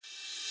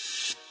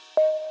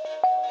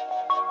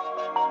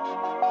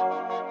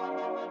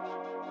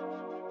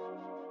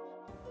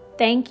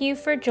Thank you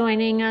for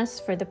joining us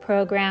for the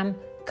program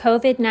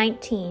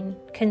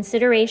COVID-19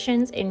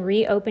 Considerations in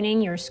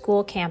Reopening Your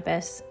School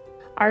Campus.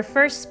 Our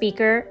first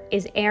speaker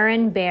is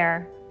Aaron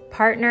Baer,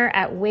 partner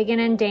at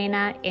Wiggin &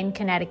 Dana in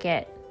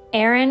Connecticut.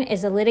 Aaron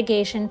is a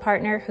litigation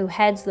partner who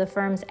heads the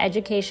firm's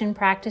education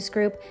practice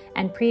group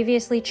and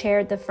previously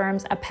chaired the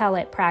firm's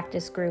appellate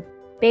practice group.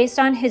 Based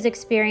on his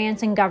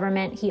experience in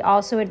government, he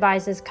also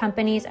advises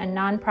companies and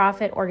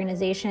nonprofit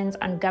organizations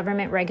on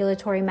government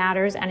regulatory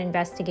matters and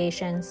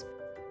investigations.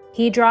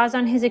 He draws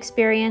on his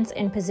experience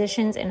in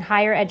positions in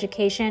higher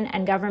education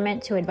and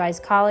government to advise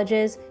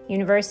colleges,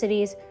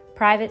 universities,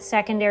 private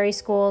secondary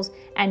schools,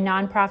 and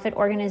nonprofit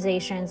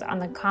organizations on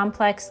the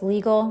complex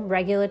legal,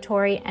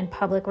 regulatory, and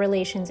public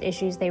relations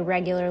issues they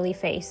regularly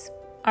face.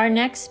 Our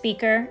next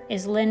speaker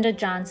is Linda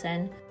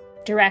Johnson,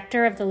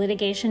 Director of the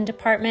Litigation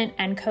Department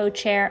and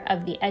co-chair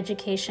of the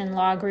Education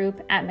Law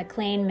Group at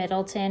McLean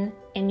Middleton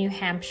in New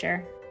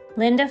Hampshire.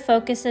 Linda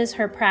focuses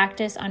her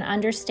practice on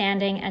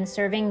understanding and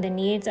serving the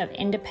needs of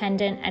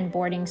independent and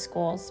boarding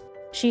schools.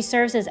 She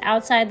serves as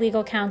outside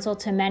legal counsel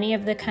to many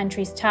of the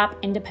country's top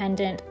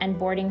independent and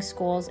boarding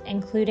schools,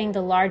 including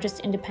the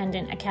largest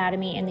independent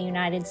academy in the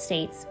United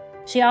States.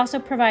 She also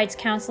provides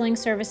counseling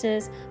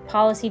services,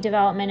 policy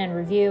development and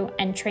review,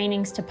 and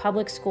trainings to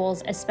public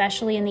schools,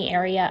 especially in the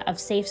area of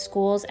safe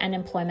schools and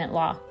employment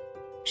law.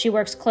 She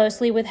works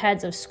closely with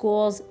heads of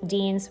schools,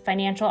 deans,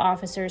 financial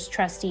officers,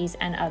 trustees,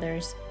 and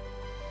others.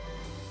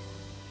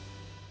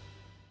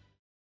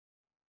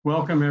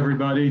 Welcome,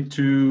 everybody,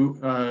 to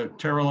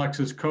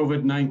Terralex's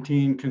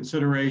COVID-19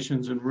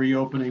 Considerations in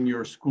Reopening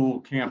Your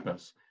School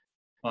Campus.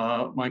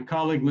 My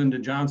colleague Linda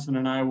Johnson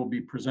and I will be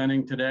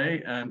presenting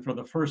today, and for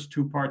the first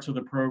two parts of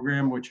the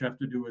program, which have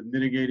to do with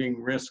mitigating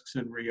risks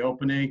in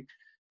reopening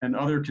and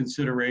other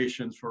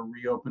considerations for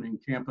reopening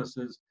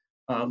campuses,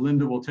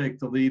 Linda will take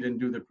the lead and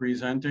do the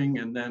presenting,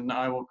 and then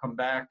I will come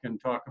back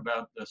and talk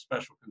about the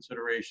special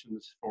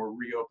considerations for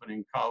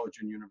reopening college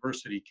and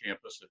university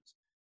campuses.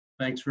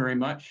 Thanks very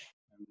much.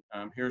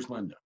 Here's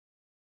Linda.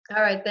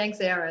 All right,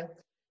 thanks, Aaron.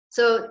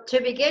 So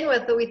to begin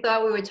with, we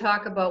thought we would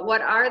talk about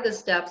what are the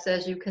steps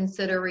as you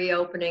consider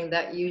reopening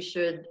that you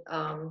should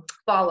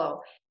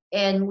follow.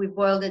 And we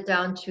boiled it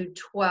down to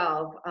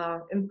 12.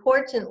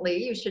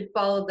 Importantly, you should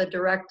follow the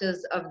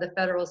directives of the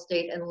federal,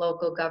 state, and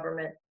local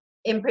government,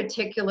 in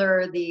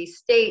particular the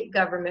state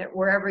government,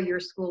 wherever your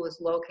school is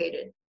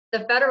located.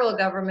 The federal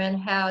government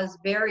has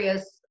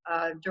various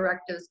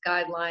directives,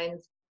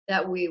 guidelines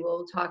that we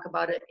will talk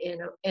about it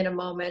in a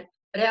moment.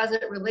 But as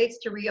it relates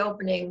to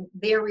reopening,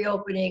 their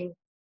reopening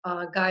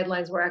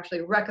guidelines were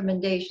actually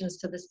recommendations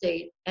to the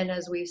state. And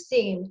as we've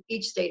seen,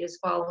 each state is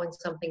following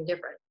something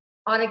different.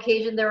 On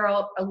occasion, there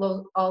are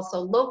also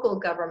local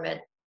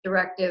government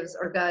directives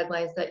or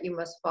guidelines that you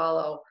must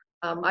follow.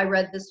 I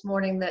read this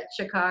morning that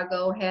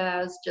Chicago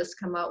has just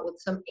come out with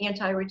some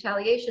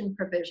anti-retaliation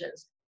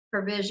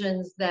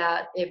provisions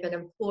that if an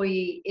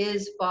employee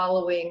is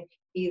following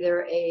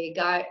either a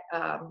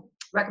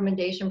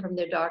recommendation from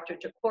their doctor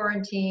to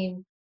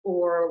quarantine,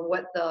 or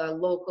what the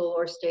local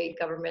or state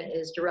government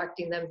is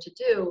directing them to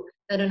do,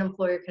 that an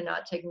employer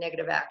cannot take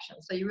negative action.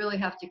 So you really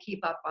have to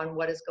keep up on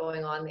what is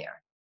going on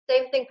there.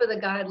 Same thing for the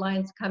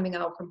guidelines coming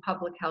out from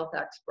public health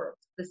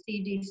experts, the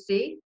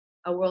CDC,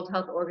 World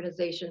Health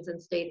Organizations,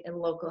 and state and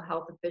local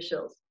health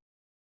officials.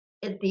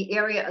 In the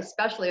area,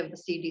 especially of the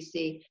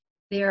CDC,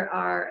 there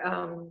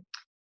are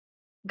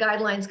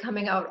guidelines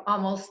coming out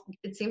almost,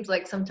 it seems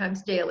like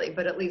sometimes daily,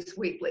 but at least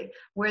weekly,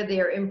 where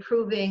they're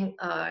improving,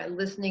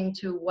 listening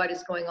to what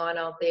is going on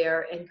out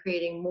there and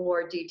creating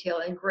more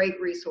detail and great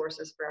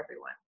resources for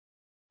everyone.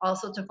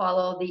 Also to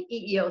follow the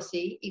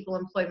EEOC, Equal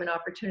Employment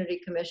Opportunity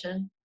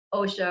Commission,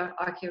 OSHA,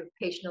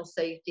 Occupational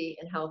Safety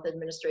and Health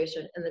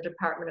Administration, and the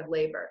Department of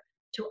Labor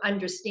to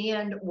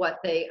understand what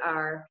they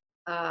are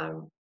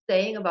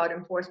saying about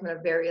enforcement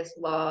of various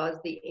laws,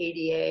 the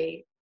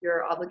ADA,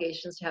 your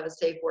obligations to have a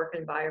safe work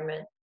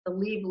environment, the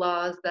leave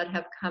laws that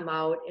have come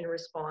out in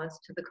response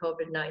to the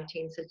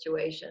COVID-19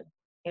 situation,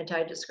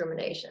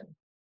 anti-discrimination.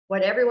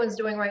 What everyone's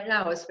doing right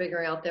now is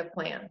figuring out their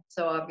plan.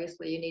 So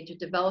obviously you need to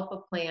develop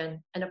a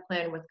plan and a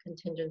plan with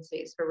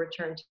contingencies for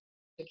return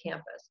to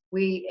campus.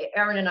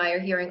 Aaron and I are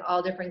hearing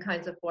all different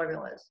kinds of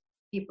formulas.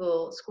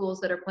 Schools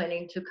that are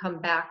planning to come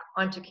back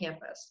onto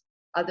campus.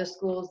 Other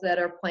schools that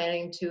are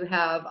planning to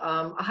have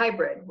a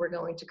hybrid. We're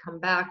going to come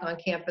back on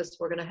campus,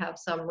 we're going to have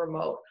some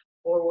remote,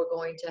 or we're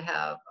going to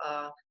have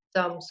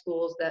some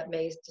schools that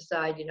may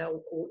decide,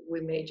 we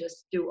may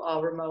just do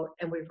all remote,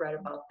 and we've read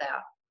about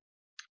that.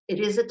 It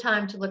is a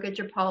time to look at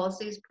your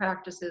policies,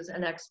 practices,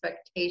 and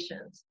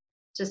expectations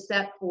to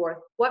set forth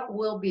what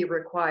will be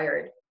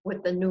required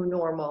with the new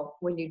normal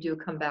when you do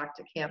come back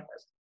to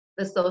campus.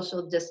 The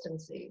social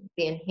distancing,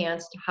 the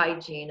enhanced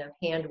hygiene of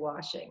hand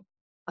washing,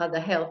 the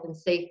health and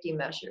safety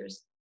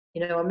measures.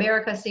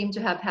 America seemed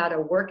to have had a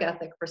work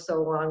ethic for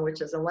so long,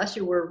 which is unless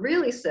you were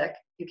really sick,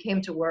 you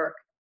came to work.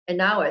 And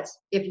now it's,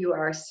 if you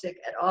are sick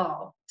at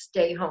all,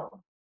 stay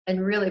home.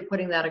 And really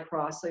putting that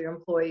across so your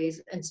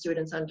employees and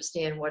students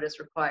understand what is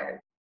required.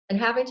 And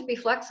having to be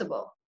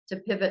flexible to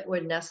pivot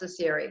when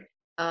necessary.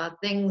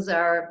 things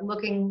are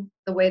looking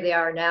the way they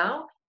are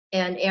now.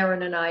 And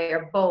Aaron and I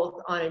are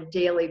both on a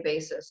daily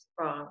basis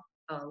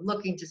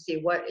looking to see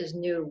what is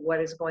new,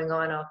 what is going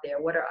on out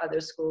there, what are other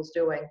schools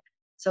doing,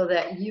 so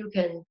that you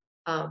can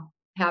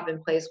have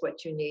in place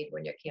what you need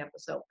when your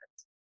campus opens.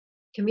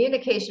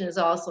 Communication is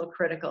also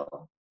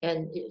critical,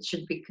 and it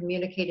should be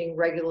communicating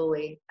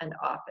regularly and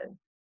often.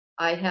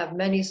 I have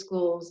many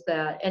schools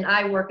and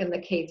I work in the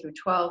K through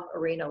 12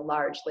 arena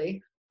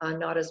largely,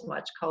 not as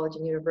much college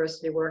and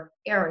university work.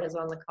 Aaron is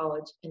on the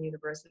college and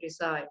university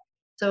side.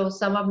 So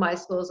some of my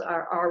schools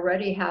are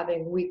already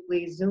having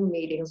weekly Zoom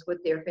meetings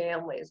with their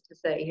families to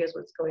say, here's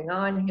what's going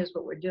on, here's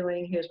what we're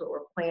doing, here's what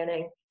we're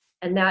planning.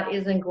 And that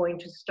isn't going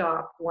to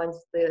stop once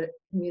the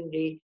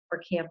community or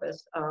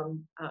campus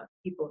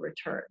people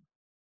return.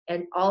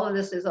 And all of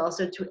this is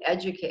also to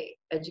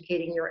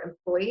educating your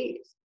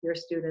employees, your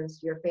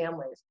students, your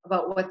families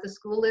about what the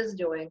school is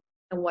doing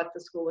and what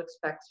the school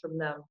expects from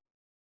them.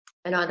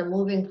 And on a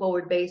moving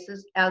forward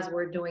basis, as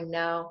we're doing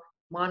now,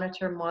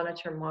 monitor,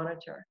 monitor,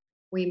 monitor.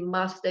 We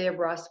must stay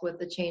abreast with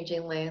the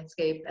changing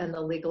landscape and the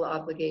legal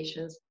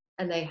obligations,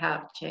 and they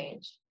have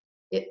changed.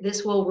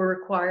 This will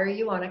require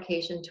you on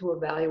occasion to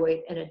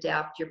evaluate and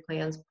adapt your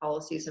plans,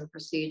 policies, and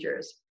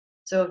procedures.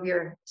 So if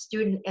your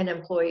student and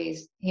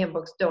employees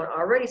handbooks don't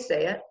already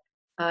say it,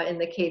 in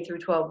the K through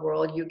 12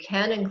 world, you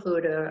can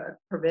include a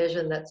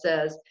provision that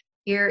says,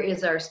 here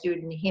is our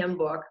student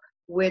handbook,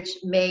 which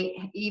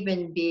may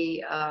even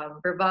be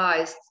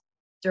revised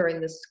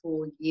during the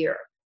school year.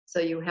 So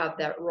you have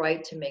that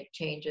right to make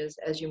changes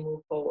as you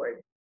move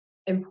forward.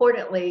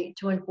 Importantly,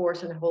 to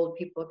enforce and hold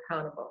people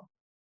accountable.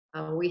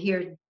 We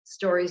hear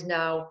stories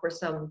now for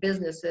some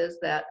businesses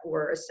that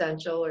were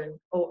essential and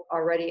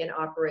already in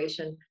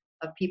operation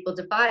of people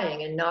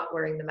defying and not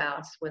wearing the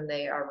mask when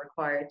they are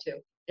required to.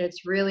 And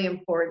it's really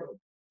important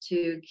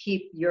to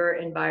keep your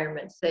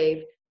environment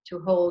safe, to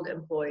hold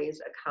employees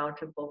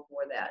accountable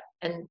for that,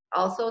 and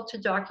also to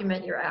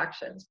document your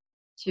actions.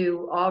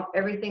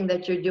 Everything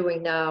that you're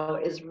doing now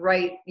is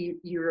right.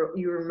 You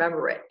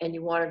remember it, and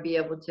you want to be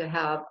able to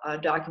have a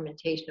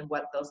documentation of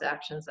what those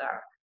actions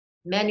are.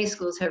 Many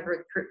schools have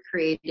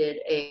created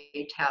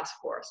a task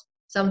force.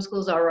 Some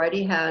schools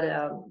already had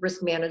a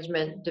risk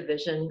management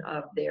division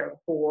of their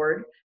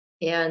board,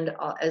 and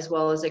as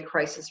well as a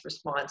crisis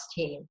response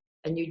team.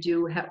 And you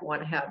do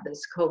want to have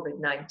this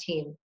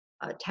COVID-19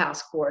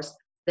 task force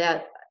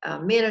that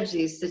manage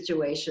these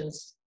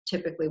situations,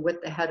 typically with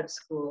the head of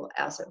school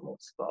as it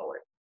moves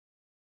forward.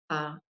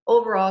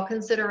 Overall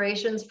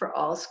considerations for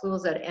all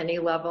schools at any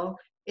level,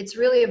 it's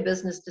really a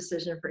business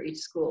decision for each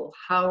school.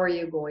 How are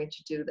you going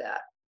to do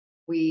that?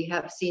 We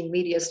have seen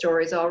media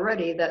stories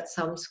already that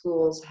some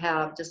schools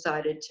have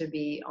decided to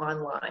be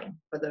online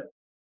for the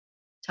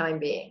time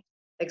being,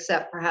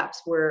 except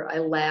perhaps where a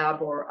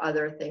lab or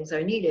other things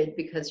are needed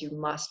because you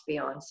must be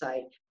on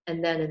site.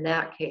 And then in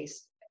that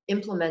case,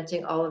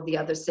 implementing all of the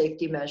other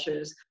safety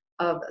measures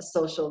of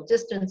social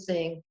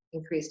distancing,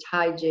 increased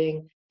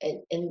hygiene,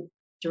 and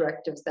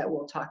directives that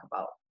we'll talk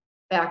about.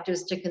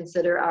 Factors to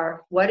consider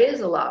are what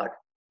is allowed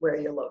where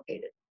you're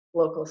located,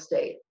 local,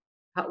 state.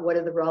 What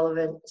do the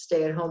relevant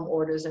stay-at-home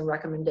orders and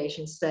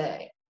recommendations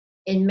say?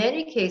 In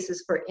many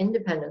cases for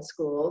independent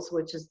schools,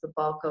 which is the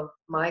bulk of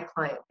my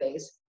client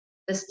base,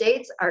 the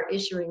states are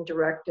issuing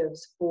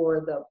directives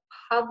for the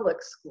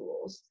public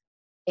schools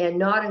and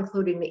not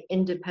including the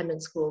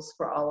independent schools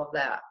for all of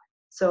that.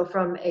 So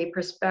from a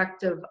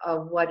perspective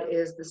of what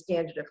is the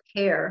standard of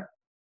care,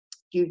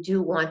 you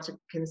do want to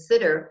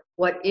consider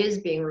what is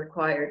being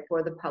required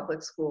for the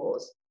public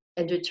schools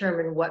and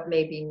determine what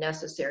may be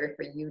necessary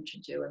for you to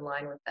do in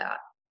line with that.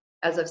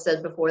 As I've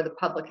said before, the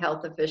public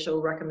health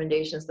official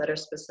recommendations that are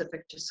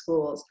specific to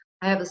schools.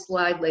 I have a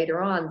slide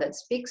later on that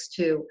speaks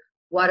to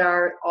what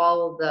are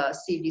all of the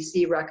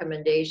CDC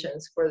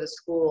recommendations for the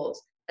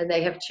schools, and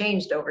they have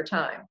changed over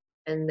time,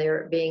 and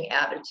they're being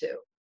added to.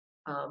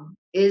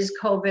 Is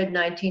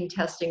COVID-19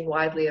 testing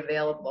widely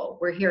available?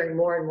 We're hearing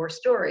more and more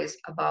stories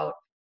about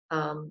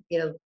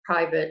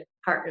private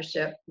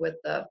partnership with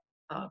the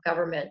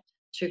government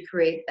to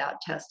create that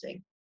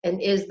testing.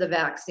 And is the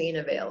vaccine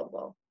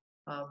available?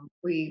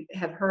 We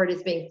have heard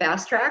it's being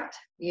fast-tracked.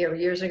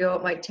 Years ago,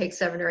 it might take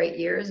 7 or 8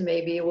 years.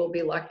 Maybe we'll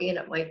be lucky and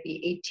it might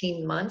be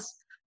 18 months.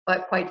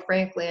 But quite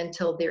frankly,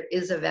 until there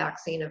is a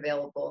vaccine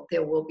available,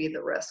 there will be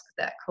the risk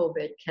that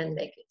COVID can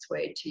make its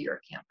way to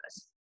your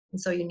campus. And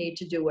so you need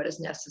to do what is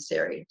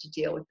necessary to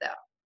deal with that.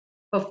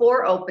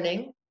 Before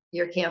opening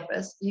your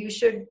campus, you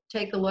should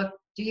take a look.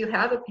 Do you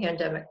have a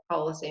pandemic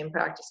policy and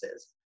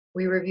practices?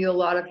 We review a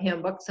lot of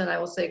handbooks, and I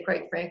will say,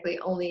 quite frankly,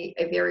 only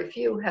a very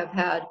few have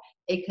had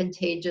a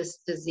contagious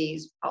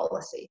disease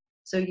policy.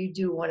 So you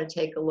do want to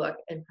take a look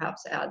and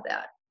perhaps add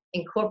that.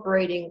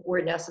 Incorporating,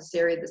 where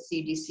necessary, the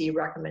CDC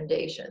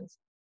recommendations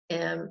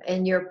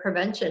and your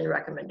prevention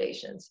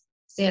recommendations.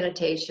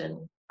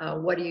 Sanitation,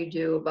 what do you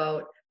do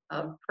about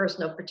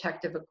personal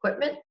protective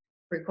equipment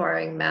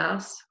requiring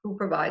masks? Who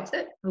provides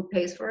it? Who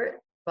pays for it?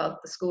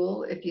 About the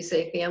school. If you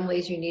say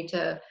families, you need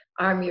to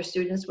arm your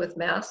students with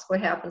masks.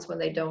 What happens when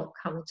they don't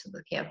come to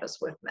the campus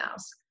with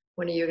masks?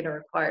 When are you going to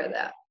require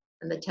that?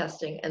 And the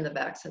testing and the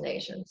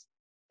vaccinations.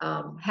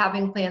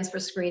 Having plans for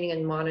screening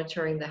and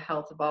monitoring the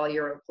health of all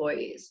your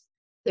employees.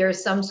 There are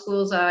some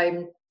schools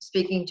I'm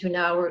speaking to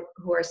now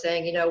who are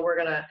saying, you know, we're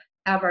going to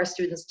have our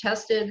students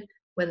tested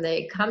when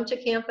they come to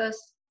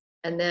campus,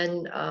 and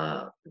then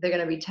they're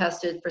going to be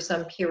tested for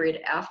some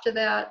period after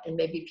that, and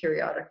maybe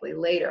periodically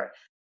later,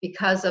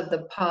 because of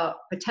the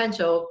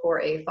potential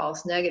for a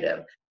false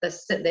negative.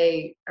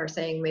 They are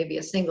saying maybe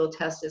a single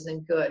test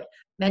isn't good.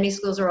 Many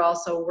schools are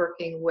also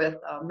working with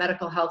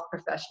medical health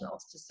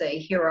professionals to say,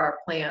 here are our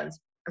plans,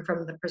 and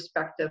from the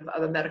perspective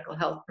of a medical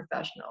health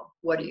professional,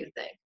 what do you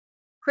think?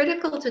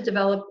 Critical to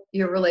develop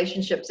your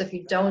relationships, if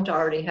you don't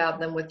already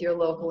have them, with your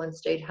local and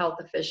state health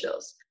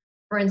officials.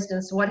 For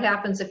instance, what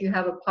happens if you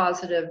have a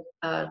positive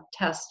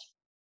test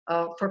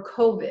for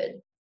COVID?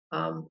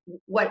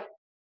 What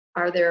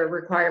are there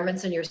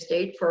requirements in your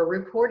state for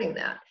reporting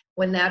that?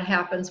 When that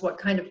happens, what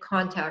kind of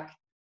contact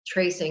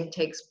tracing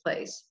takes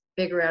place?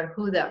 Figure out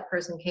who that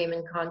person came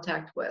in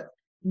contact with.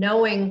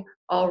 Knowing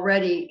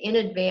already in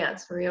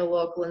advance from your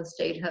local and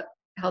state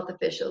health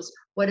officials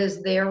what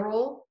is their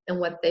role and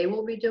what they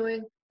will be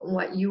doing and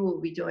what you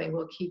will be doing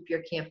will keep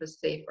your campus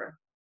safer.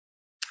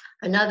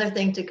 Another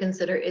thing to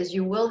consider is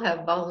you will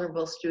have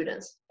vulnerable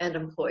students and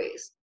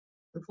employees.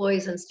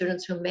 Employees and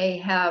students who may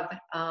have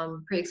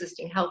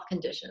pre-existing health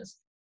conditions,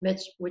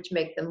 which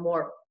make them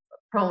more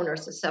prone or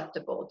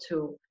susceptible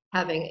to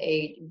having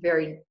a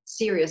very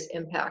serious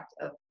impact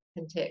of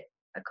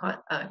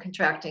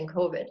contracting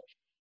COVID.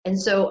 And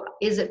so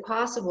is it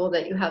possible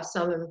that you have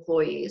some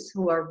employees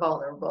who are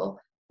vulnerable,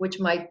 which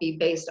might be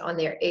based on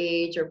their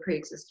age or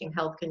pre-existing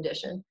health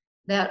condition,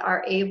 that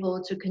are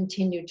able to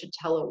continue to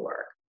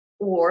telework?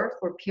 Or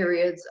for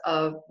periods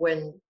of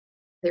when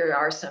there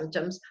are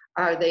symptoms,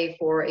 are they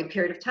for a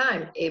period of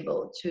time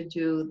able to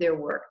do their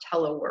work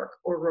telework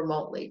or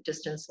remotely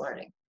distance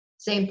learning?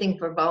 Same thing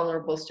for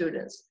vulnerable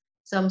students.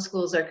 Some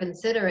schools are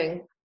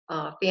considering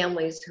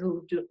families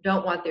who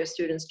don't want their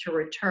students to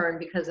return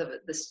because of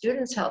the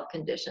student's health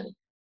condition.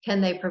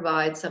 Can they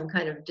provide some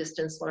kind of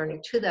distance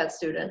learning to that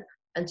student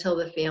until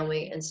the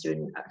family and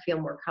student feel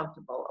more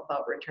comfortable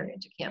about returning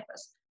to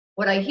campus?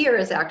 What I hear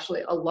is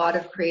actually a lot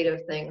of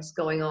creative things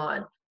going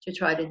on to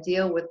try to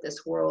deal with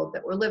this world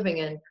that we're living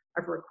in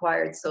of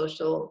required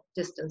social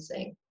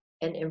distancing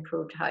and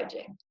improved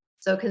hygiene.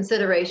 So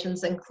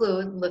considerations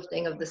include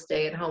lifting of the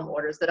stay-at-home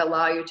orders that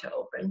allow you to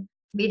open,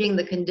 meeting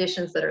the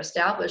conditions that are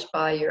established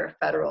by your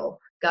federal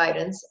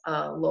guidance,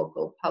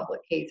 local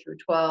public K through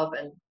 12,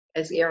 and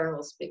as Aaron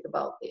will speak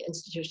about, the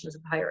institutions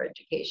of higher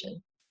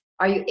education.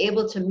 Are you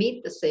able to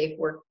meet the safe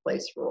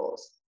workplace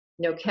rules?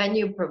 You know, can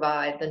you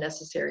provide the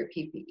necessary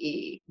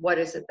PPE? What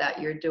is it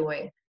that you're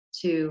doing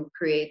to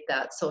create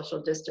that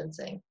social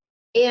distancing?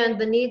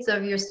 And the needs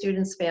of your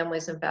students,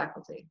 families, and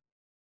faculty.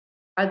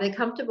 Are they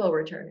comfortable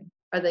returning?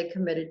 Are they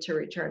committed to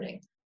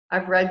returning?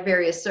 I've read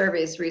various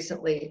surveys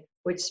recently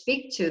which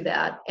speak to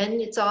that,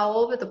 and it's all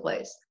over the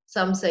place.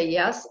 Some say,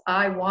 yes,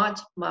 I want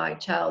my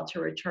child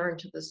to return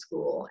to the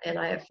school, and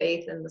I have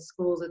faith in the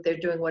schools that they're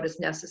doing what is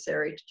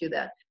necessary to do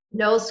that.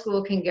 No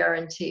school can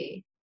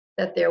guarantee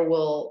that there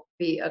will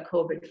be a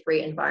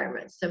COVID-free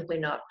environment, simply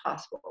not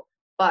possible.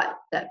 But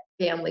that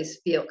families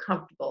feel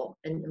comfortable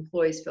and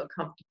employees feel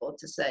comfortable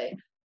to say,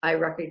 I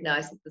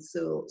recognize that the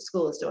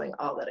school is doing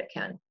all that it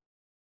can.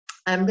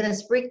 I'm going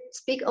to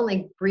speak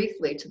only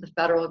briefly to the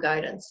federal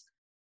guidance.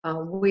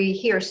 We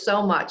hear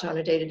so much on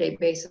a day-to-day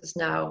basis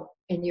now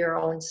in your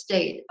own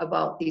state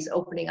about these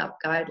opening up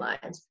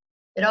guidelines.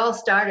 It all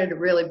started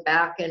really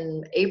back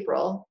in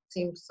April.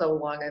 Seems so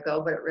long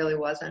ago, but it really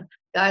wasn't.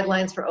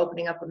 Guidelines for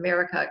Opening Up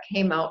America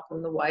came out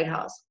from the White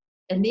House.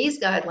 And these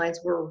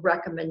guidelines were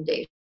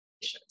recommendations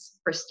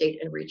for state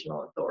and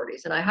regional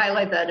authorities. And I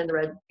highlight that in the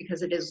red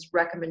because it is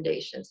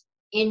recommendations.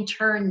 In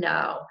turn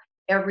now,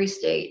 every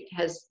state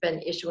has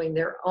been issuing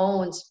their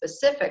own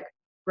specific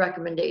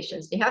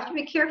recommendations. You have to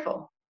be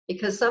careful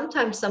because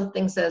sometimes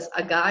something says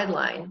a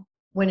guideline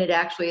when it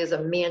actually is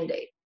a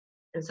mandate.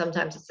 And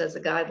sometimes it says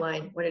a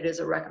guideline when it is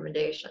a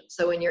recommendation.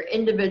 So in your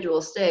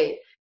individual state,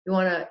 you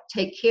want to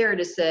take care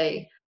to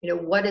say, you know,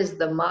 what is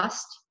the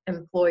must,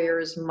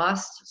 employers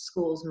must,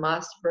 schools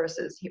must,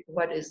 versus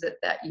what is it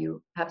that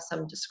you have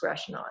some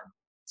discretion on.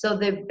 So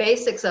the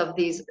basics of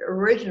these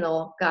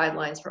original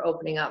guidelines for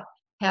opening up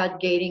had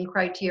gating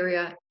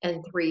criteria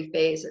and 3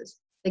 phases.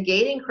 The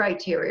gating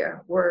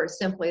criteria were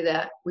simply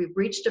that we've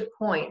reached a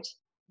point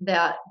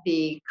that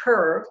the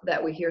curve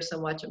that we hear so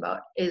much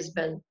about is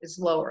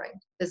lowering.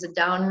 There's a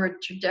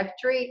downward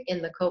trajectory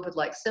in the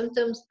COVID-like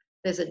symptoms.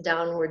 There's a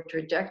downward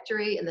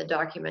trajectory in the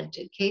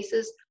documented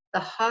cases. The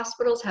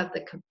hospitals have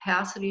the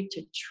capacity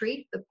to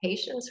treat the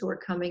patients who are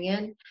coming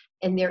in,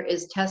 and there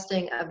is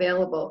testing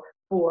available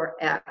for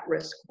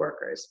at-risk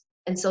workers.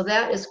 And so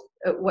that is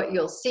what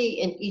you'll see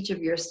in each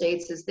of your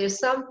states is there's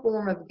some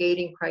form of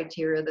gating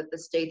criteria that the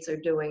states are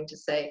doing to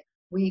say,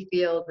 we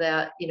feel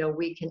that, you know,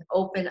 we can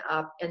open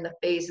up in the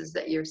phases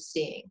that you're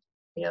seeing,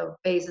 you know,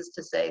 phases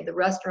to say the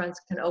restaurants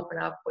can open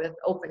up with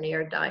open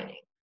air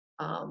dining.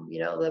 You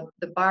know,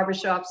 the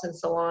barbershops and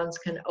salons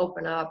can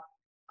open up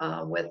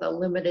with a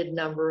limited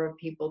number of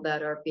people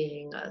that are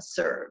being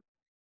served,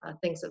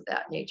 things of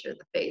that nature,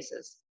 the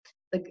phases.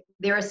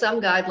 There are some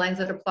guidelines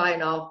that apply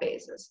in all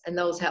phases, and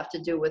those have to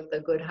do with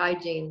the good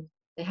hygiene.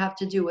 They have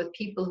to do with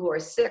people who are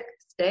sick,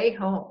 stay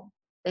home.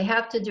 They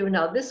have to do,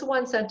 now this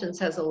one sentence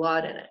has a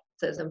lot in it. It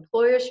says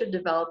employers should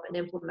develop and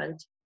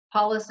implement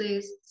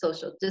policies,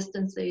 social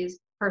distances,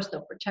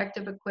 personal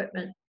protective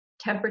equipment,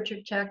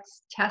 temperature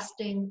checks,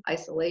 testing,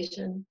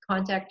 isolation,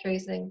 contact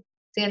tracing,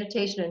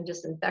 sanitation and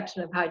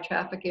disinfection of high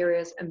traffic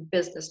areas, and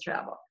business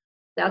travel.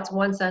 That's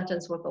one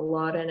sentence with a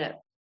lot in it.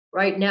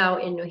 Right now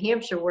in New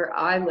Hampshire, where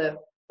I live,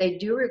 they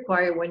do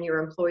require when your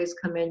employees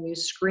come in, you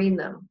screen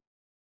them.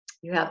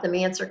 You have them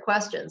answer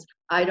questions.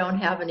 I don't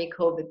have any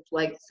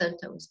COVID-like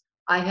symptoms.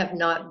 I have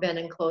not been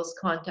in close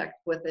contact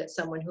with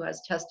someone who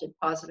has tested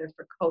positive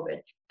for COVID,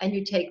 and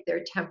you take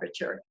their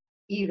temperature.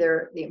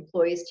 Either the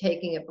employee's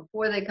taking it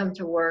before they come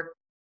to work,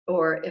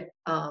 or if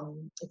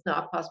it's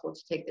not possible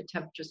to take the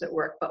temperatures at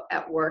work, but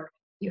at work,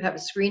 you have a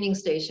screening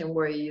station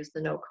where you use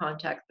the no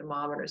contact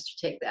thermometers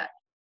to take that.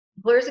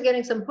 Employers are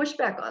getting some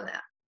pushback on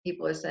that.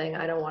 People are saying,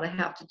 I don't want to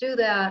have to do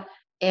that.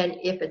 And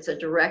if it's a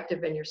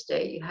directive in your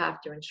state, you have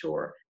to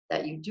ensure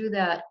that you do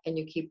that and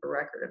you keep a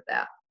record of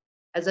that.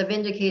 As I've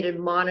indicated,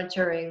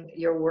 monitoring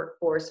your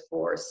workforce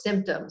for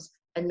symptoms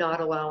and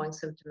not allowing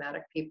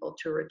symptomatic people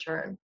to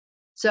return.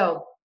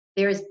 So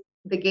there's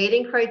the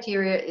gating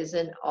criteria is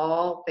in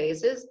all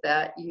phases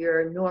that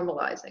you're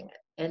normalizing it.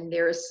 And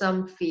there is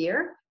some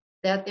fear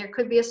that there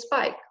could be a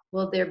spike.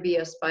 Will there be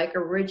a spike?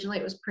 Originally,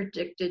 it was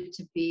predicted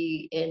to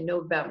be in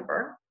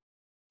November.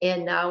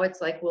 And now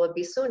it's like, will it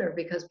be sooner?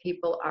 Because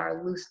people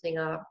are loosening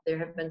up. There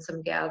have been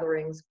some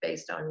gatherings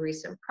based on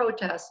recent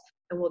protests,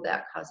 and will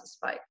that cause a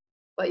spike?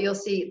 But you'll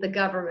see the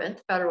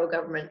government, federal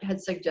government,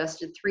 had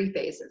suggested 3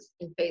 phases.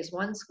 In phase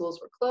 1,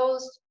 schools were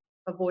closed,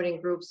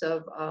 avoiding groups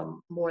of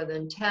more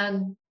than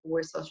 10,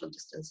 where social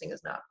distancing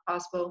is not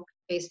possible.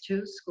 Phase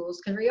 2,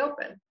 schools can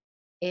reopen.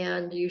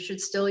 And you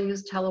should still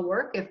use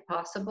telework if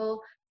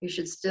possible. You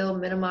should still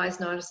minimize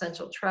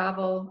non-essential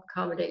travel,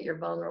 accommodate your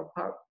vulnerable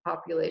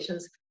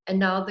populations. And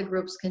now the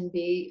groups can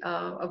be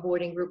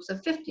avoiding groups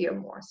of 50 or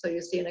more. So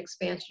you see an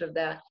expansion of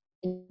that.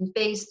 In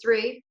phase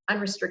 3,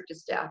 unrestricted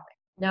staffing.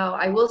 Now,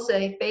 I will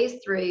say phase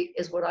 3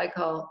 is what I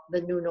call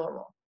the new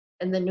normal.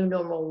 And the new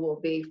normal will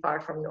be far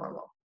from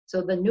normal.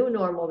 So the new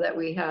normal that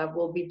we have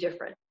will be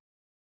different.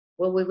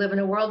 Will we live in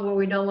a world where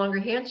we no longer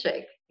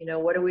handshake? You know,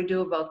 what do we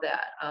do about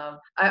that?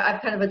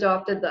 I've kind of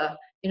adopted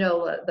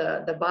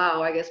the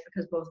bow, I guess,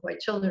 because both my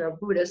children are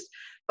Buddhist.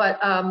 But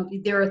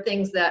there are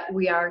things that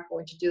we aren't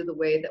going to do the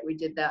way that we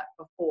did that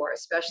before,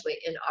 especially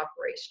in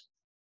operations.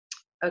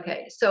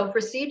 Okay, so for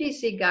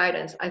CDC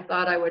guidance, I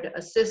thought I would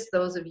assist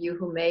those of you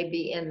who may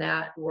be in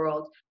that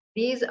world.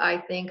 These, I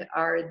think,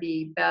 are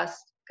the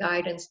best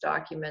guidance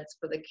documents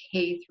for the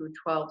K through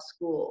 12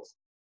 schools.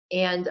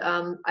 And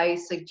I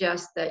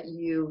suggest that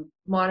you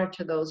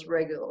monitor those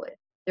regularly.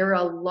 There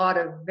are a lot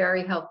of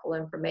very helpful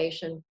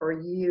information for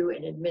you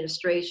in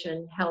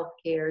administration,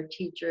 healthcare,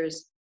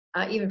 teachers,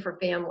 even for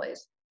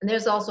families. And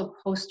there's also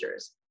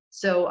posters.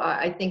 So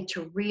I think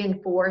to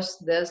reinforce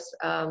this,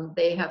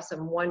 they have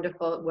some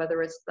wonderful,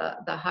 whether it's the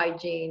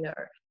hygiene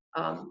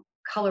or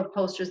color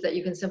posters that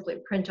you can simply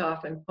print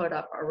off and put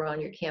up around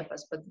your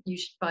campus, but you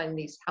should find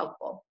these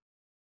helpful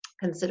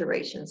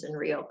considerations in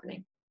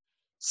reopening.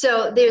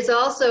 So there's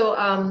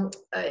also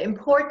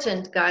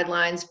important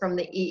guidelines from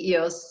the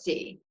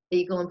EEOC, the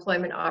Equal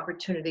Employment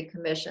Opportunity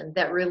Commission,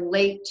 that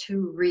relate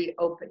to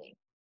reopening.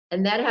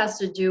 And that has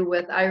to do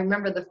with, I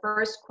remember the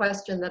first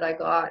question that I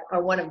got,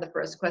 or one of the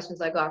first questions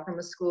I got from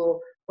a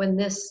school when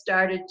this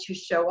started to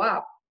show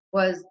up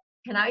was,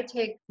 can I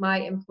take my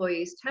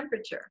employee's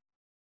temperature?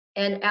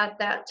 And at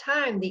that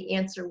time, the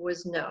answer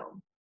was no.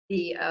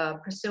 The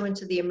pursuant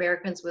to the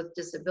Americans with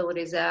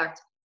Disabilities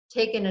Act,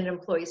 taking an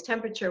employee's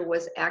temperature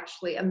was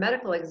actually a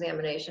medical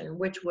examination,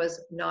 which was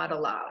not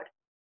allowed.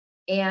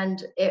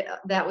 And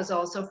that was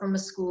also from a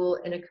school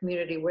in a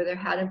community where there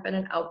hadn't been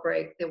an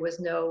outbreak. There was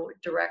no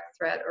direct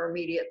threat or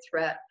immediate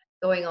threat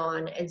going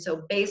on. And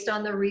so based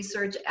on the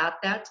research at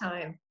that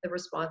time, the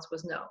response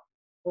was no.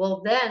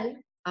 Well,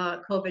 then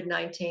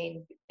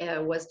COVID-19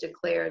 was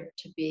declared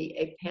to be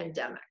a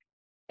pandemic.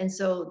 And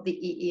so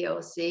the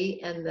EEOC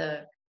and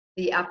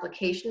the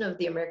application of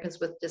the Americans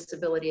with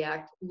Disability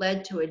Act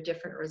led to a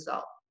different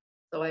result.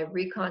 So I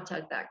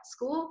recontacted that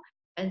school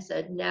and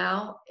said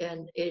now,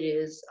 and it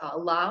is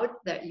allowed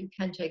that you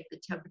can take the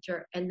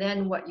temperature. And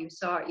then what you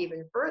saw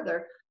even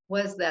further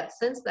was that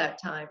since that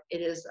time,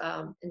 it is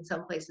in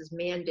some places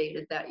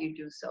mandated that you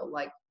do so,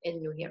 like in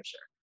New Hampshire,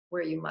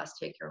 where you must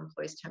take your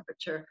employee's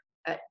temperature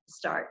at the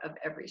start of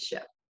every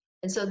shift.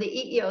 And so the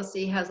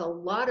EEOC has a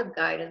lot of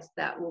guidance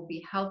that will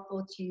be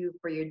helpful to you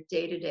for your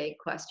day-to-day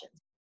questions.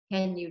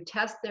 Can you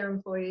test their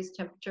employees'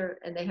 temperature?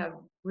 And they have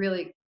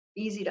really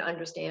easy to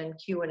understand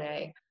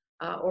Q&A.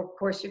 Or of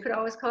course, you could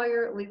always call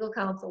your legal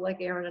counsel like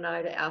Aaron and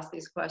I to ask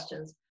these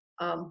questions.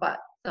 But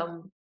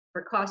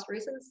for cost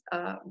reasons,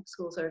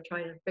 schools are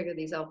trying to figure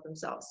these out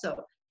themselves.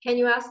 So can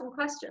you ask them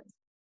questions?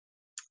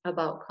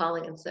 about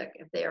calling in sick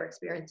if they are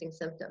experiencing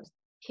symptoms.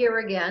 Here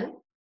again,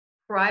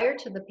 prior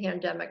to the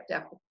pandemic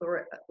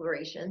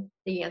declaration,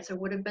 the answer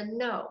would have been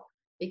no,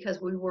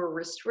 because we were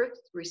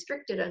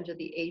restricted under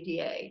the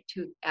ADA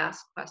to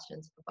ask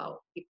questions about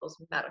people's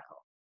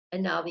medical.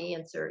 And now the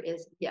answer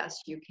is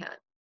yes, you can.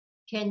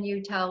 Can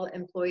you tell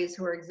employees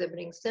who are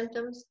exhibiting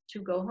symptoms to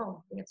go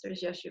home? The answer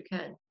is yes, you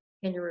can.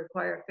 Can you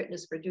require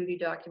fitness for duty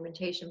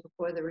documentation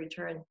before the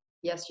return?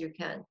 Yes, you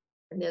can.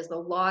 And there's a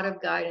lot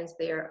of guidance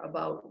there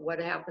about what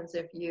happens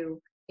if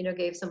you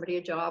gave somebody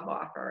a job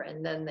offer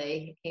and then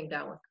they came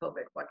down with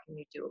COVID. What can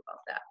you do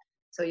about that?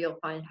 So you'll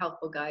find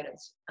helpful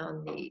guidance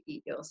on the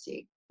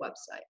EEOC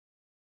website.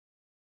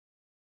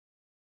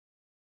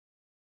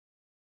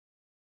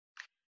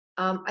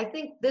 I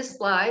think this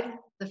slide,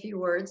 the few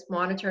words,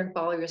 monitor and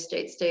follow your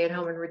state, stay at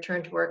home and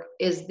return to work,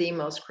 is the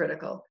most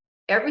critical.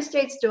 Every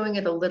state's doing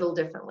it a little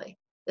differently.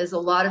 There's a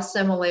lot of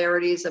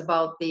similarities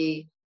about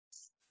the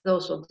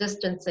social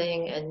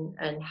distancing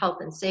and health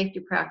and safety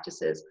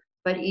practices,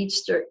 but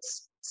each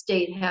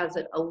state has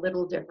it a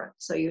little different.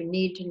 So you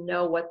need to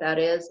know what that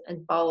is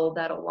and follow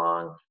that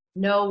along.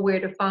 Know where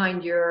to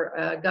find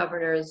your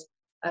governor's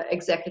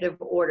executive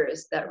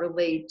orders that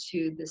relate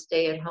to the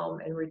stay at home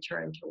and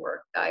return to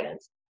work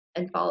guidance,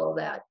 and follow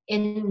that.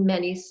 In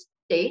many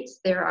states,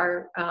 there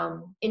are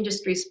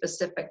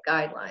industry-specific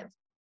guidelines.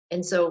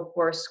 And so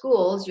for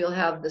schools, you'll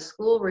have the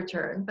school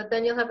return, but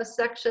then you'll have a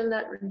section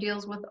that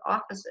deals with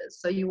offices.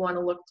 So you want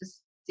to look to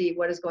see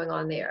what is going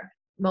on there.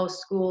 Most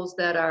schools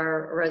that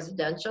are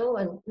residential,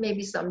 and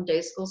maybe some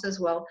day schools as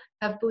well,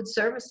 have food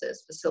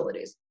services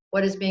facilities.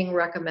 What is being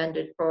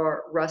recommended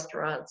for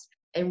restaurants,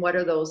 and what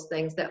are those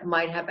things that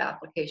might have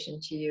application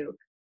to you?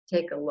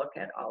 Take a look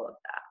at all of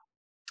that.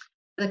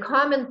 The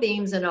common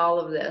themes in all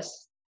of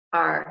this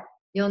are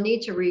you'll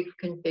need to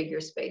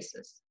reconfigure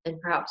spaces and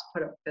perhaps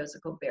put up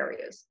physical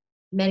barriers.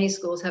 Many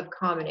schools have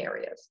common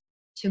areas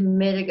to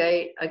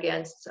mitigate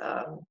against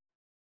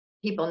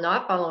people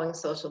not following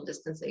social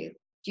distancing.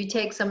 Do you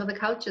take some of the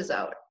couches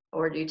out,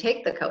 or do you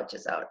take the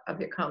couches out of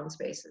your common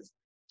spaces?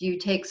 Do you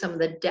take some of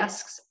the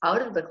desks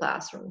out of the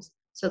classrooms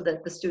so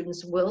that the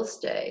students will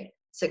stay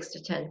 6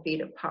 to 10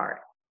 feet apart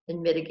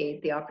and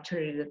mitigate the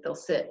opportunity that they'll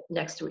sit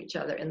next to each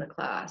other in the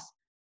class?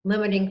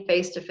 Limiting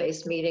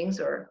face-to-face meetings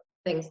or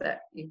things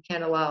that you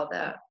can't allow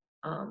that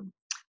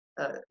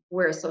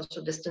where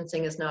social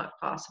distancing is not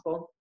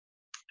possible.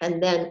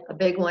 And then a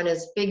big one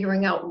is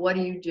figuring out, what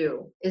do you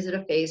do? Is it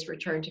a phased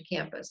return to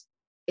campus?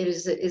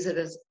 Is it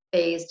a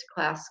phased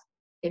class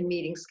and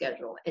meeting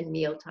schedule and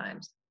meal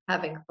times,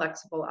 having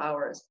flexible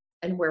hours,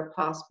 and where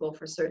possible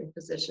for certain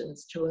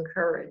positions to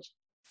encourage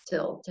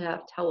to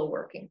have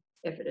teleworking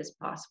if it is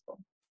possible.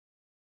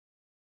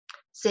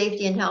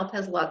 Safety and health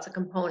has lots of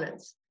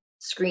components.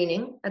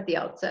 Screening at the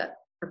outset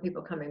for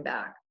people coming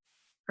back,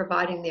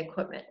 providing the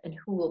equipment and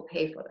who will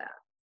pay for that,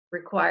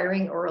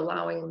 requiring or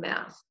allowing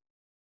masks,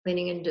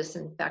 cleaning and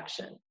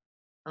disinfection,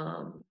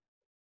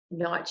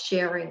 not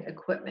sharing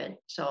equipment,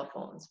 cell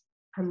phones,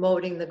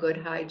 promoting the good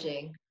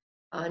hygiene,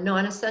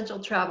 non-essential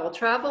travel.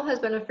 Travel has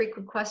been a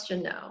frequent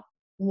question now.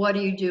 What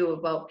do you do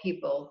about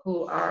people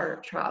who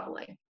are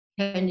traveling?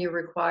 Can you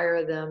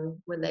require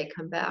them when they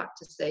come back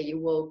to say you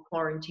will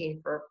quarantine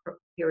for a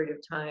period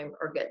of time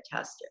or get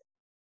tested?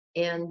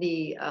 And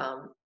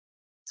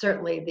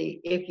certainly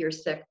if you're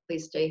sick,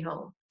 please stay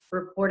home.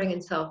 Reporting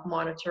and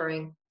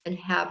self-monitoring and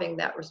having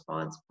that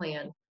response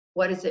plan.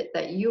 What is it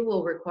that you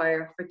will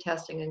require for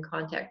testing and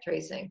contact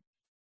tracing?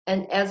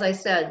 And as I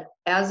said,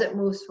 as it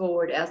moves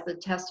forward, as the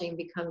testing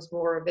becomes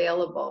more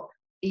available,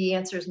 the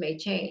answers may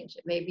change.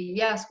 It may be,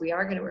 yes, we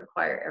are going to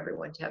require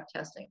everyone to have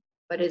testing,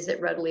 but is it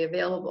readily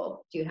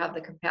available? Do you have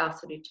the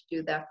capacity to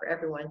do that for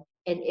everyone?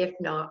 And if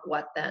not,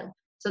 what then?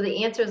 So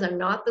the answers are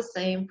not the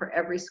same for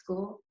every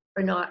school,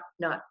 or not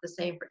the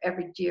same for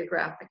every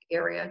geographic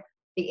area.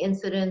 The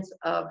incidence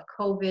of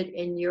COVID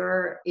in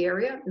your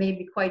area may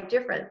be quite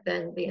different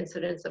than the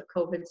incidence of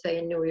COVID, say,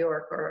 in New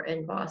York or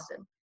in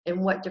Boston.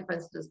 And what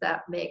difference does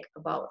that make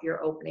about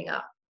your opening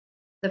up?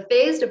 The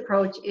phased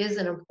approach is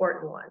an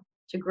important one,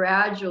 to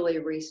gradually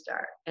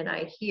restart. And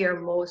I hear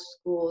most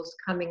schools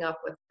coming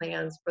up with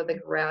plans for the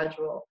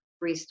gradual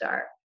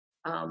restart.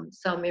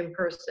 Some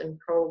in-person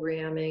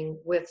programming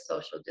with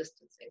social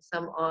distancing,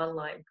 some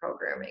online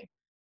programming.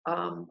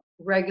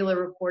 Regular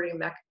reporting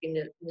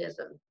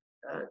mechanism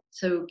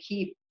to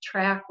keep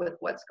track with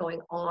what's going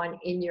on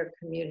in your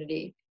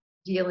community,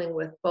 dealing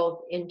with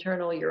both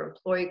internal, your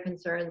employee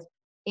concerns,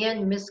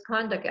 and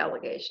misconduct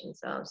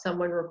allegations.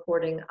 Someone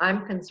reporting,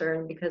 I'm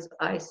concerned because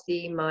I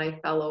see my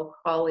fellow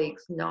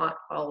colleagues not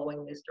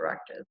following these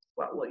directives.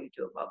 What will you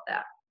do about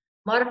that?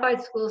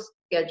 Modified school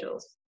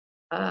schedules.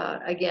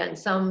 Again,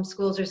 some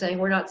schools are saying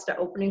we're not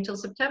opening till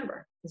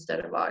September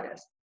instead of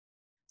August.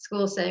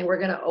 Schools saying we're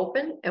going to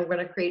open and we're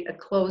going to create a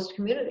closed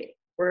community.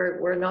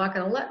 We're not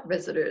going to let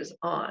visitors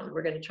on.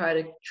 We're going to try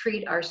to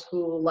treat our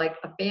school like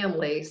a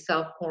family,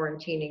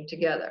 self-quarantining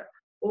together.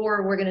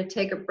 Or we're going to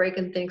take a break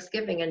in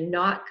Thanksgiving and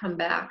not come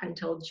back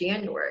until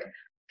January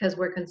because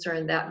we're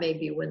concerned that may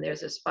be when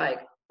there's a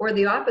spike. or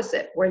the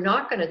opposite. We're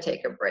not going to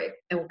take a break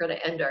and we're going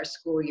to end our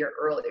school year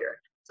earlier.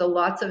 So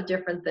lots of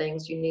different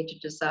things. You need to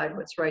decide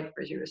what's right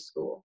for your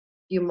school.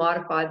 You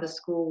modify the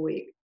school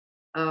week.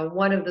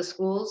 One of the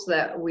schools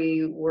that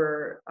we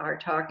are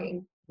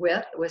talking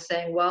with was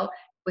saying, well,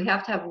 we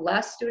have to have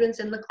less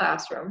students in the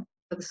classroom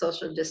for the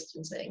social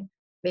distancing.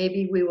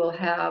 Maybe we will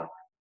have,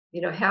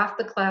 half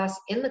the class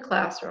in the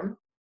classroom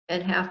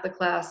and half the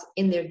class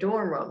in their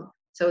dorm room.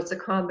 So it's a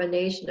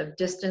combination of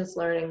distance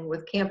learning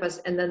with campus,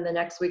 and then the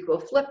next week we'll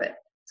flip it.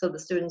 So the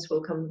students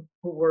will come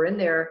who were in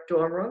their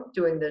dorm room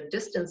doing the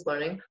distance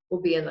learning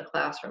will be in the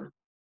classroom.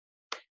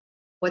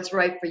 What's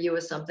right for you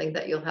is something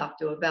that you'll have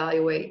to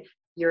evaluate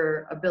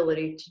your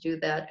ability to do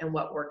that and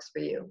what works for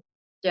you.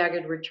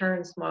 Staggered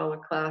return, smaller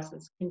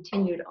classes,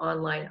 continued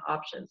online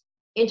options.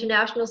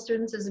 International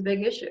students is a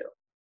big issue.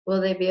 Will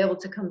they be able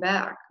to come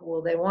back?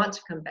 Will they want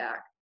to come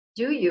back?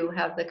 Do you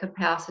have the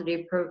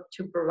capacity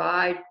to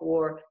provide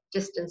for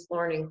distance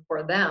learning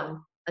for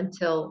them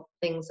until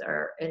things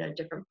are in a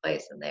different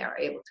place and they are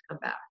able to come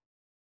back?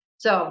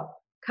 So,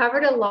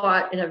 covered a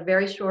lot in a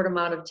very short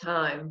amount of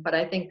time, but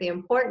I think the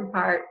important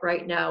part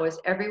right now is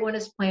everyone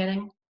is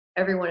planning,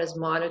 everyone is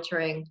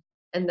monitoring,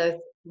 and the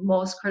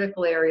most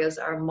critical areas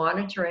are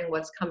monitoring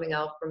what's coming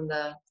out from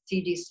the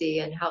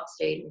CDC and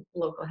state and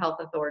local health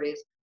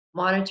authorities,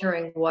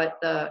 monitoring what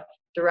the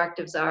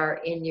directives are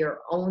in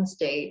your own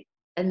state,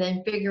 and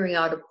then figuring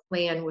out a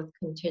plan with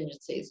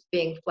contingencies,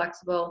 being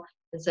flexible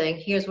and saying,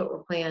 here's what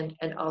we're planned,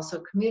 and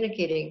also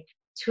communicating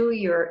to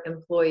your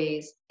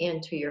employees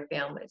and to your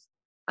families.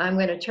 I'm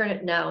going to turn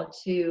it now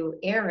to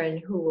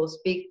Aaron, who will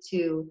speak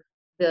to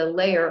the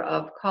layer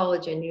of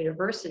college and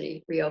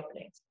university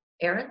reopenings.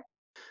 Aaron?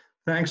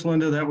 Thanks,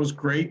 Linda. That was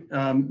great.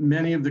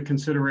 Many of the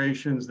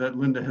considerations that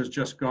Linda has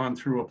just gone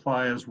through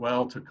apply as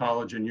well to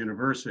college and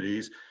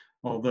universities,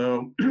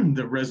 although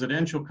the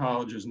residential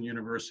colleges and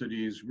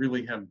universities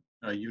really have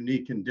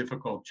unique and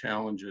difficult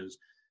challenges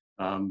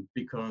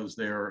because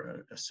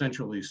they're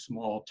essentially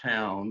small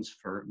towns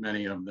for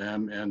many of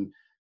them, and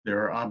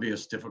there are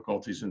obvious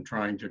difficulties in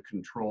trying to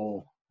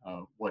control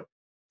what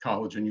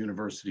college and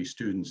university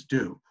students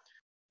do.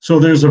 So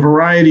there's a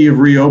variety of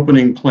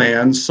reopening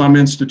plans. Some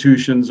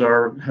institutions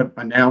have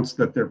announced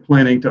that they're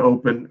planning to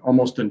open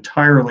almost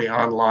entirely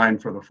online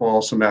for the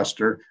fall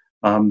semester.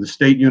 The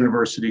state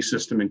university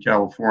system in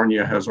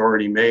California has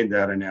already made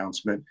that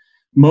announcement.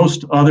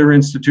 Most other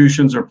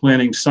institutions are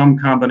planning some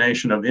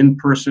combination of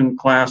in-person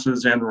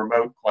classes and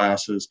remote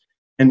classes.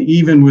 And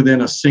even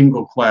within a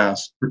single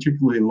class,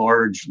 particularly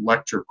large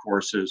lecture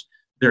courses,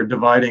 they're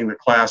dividing the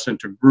class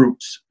into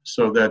groups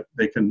so that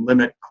they can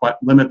limit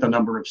the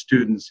number of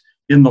students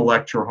in the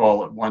lecture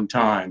hall at one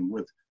time,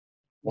 with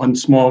one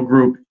small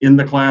group in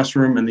the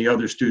classroom and the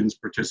other students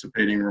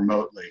participating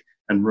remotely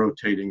and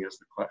rotating as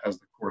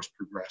the course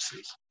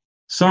progresses.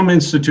 Some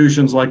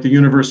institutions like the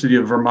University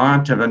of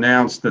Vermont have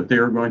announced that they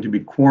are going to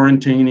be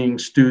quarantining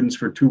students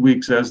for 2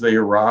 weeks as they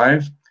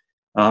arrive.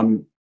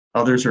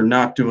 Others are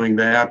not doing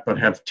that, but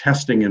have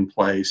testing in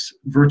place.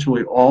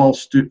 Virtually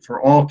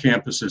for all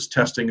campuses,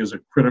 testing is a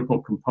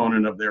critical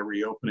component of their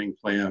reopening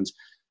plans.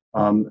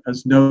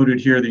 As noted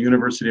here, the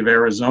University of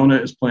Arizona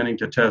is planning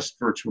to test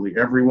virtually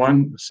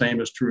everyone. The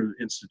same is true of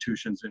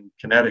institutions in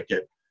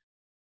Connecticut.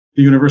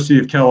 The University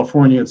of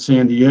California at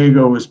San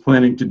Diego is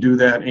planning to do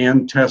that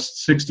and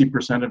test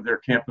 60% of their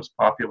campus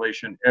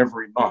population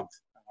every month.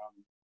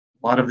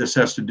 A lot of this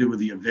has to do with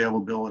the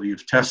availability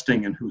of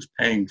testing and who's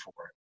paying for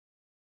it.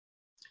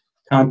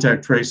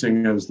 Contact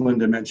tracing, as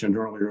Linda mentioned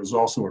earlier, is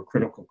also a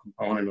critical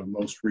component of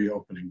most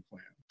reopening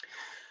plans.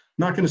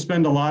 I'm not going to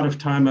spend a lot of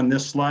time on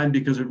this slide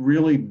because it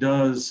really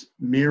does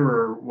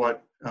mirror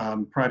what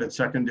private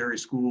secondary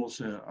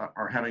schools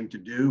are having to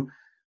do.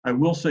 I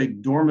will say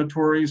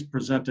dormitories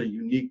present a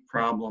unique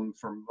problem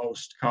for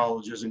most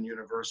colleges and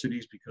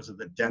universities because of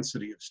the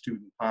density of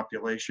student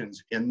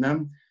populations in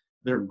them.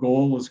 Their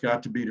goal has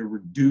got to be to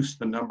reduce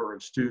the number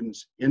of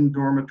students in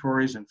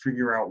dormitories and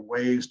figure out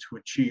ways to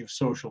achieve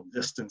social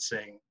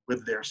distancing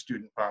with their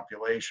student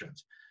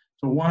populations.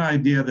 So one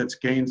idea that's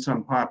gained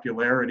some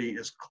popularity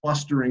is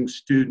clustering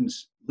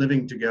students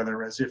living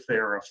together as if they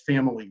are a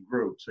family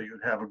group. So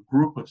you'd have a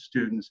group of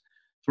students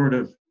sort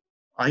of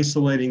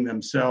isolating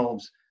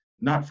themselves,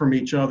 not from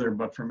each other,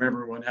 but from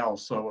everyone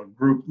else. So a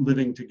group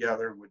living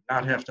together would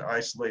not have to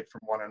isolate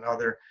from one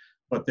another,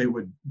 but they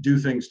would do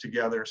things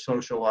together,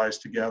 socialize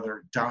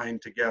together, dine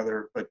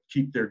together, but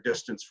keep their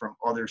distance from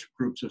other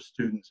groups of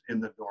students in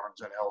the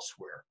dorms and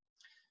elsewhere.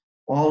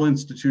 All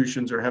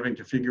institutions are having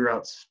to figure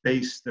out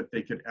space that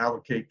they could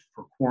allocate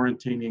for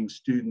quarantining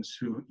students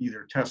who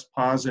either test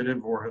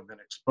positive or have been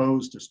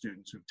exposed to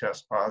students who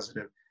test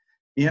positive,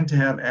 and to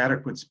have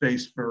adequate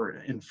space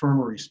for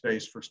infirmary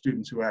space for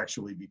students who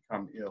actually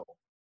become ill.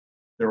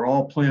 They're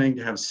all planning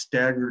to have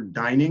staggered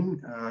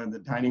dining.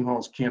 The dining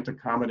halls can't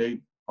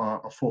accommodate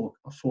a full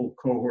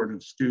cohort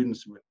of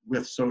students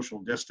with social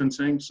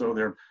distancing, so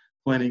they're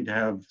planning to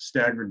have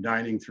staggered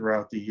dining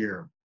throughout the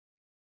year.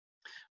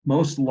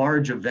 Most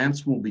large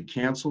events will be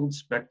canceled,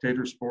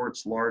 spectator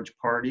sports, large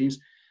parties.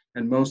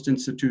 and most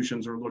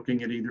institutions are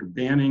looking at either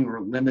banning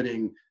or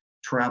limiting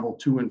travel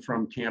to and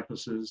from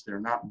campuses. They're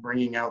not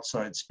bringing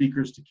outside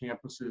speakers to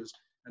campuses,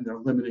 and they're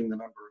limiting the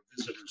number of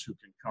visitors who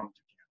can come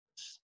to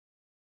campus.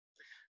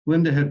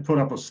 Linda had put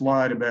up a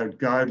slide about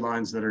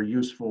guidelines that are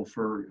useful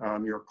for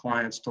your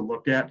clients to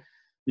look at.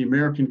 The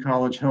American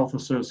College Health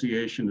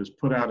Association has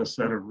put out a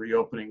set of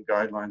reopening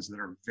guidelines that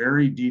are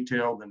very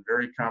detailed and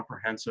very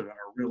comprehensive and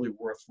are really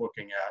worth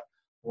looking at,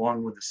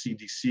 along with the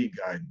CDC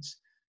guidance.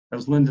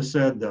 As Linda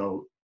said,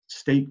 though,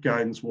 state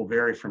guidance will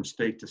vary from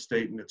state to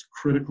state, and it's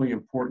critically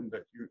important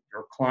that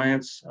your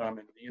clients and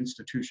the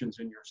institutions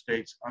in your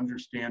states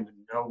understand and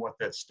know what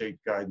that state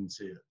guidance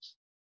is.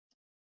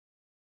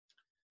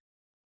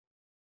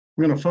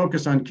 I'm going to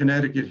focus on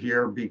Connecticut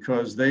here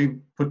because they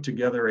put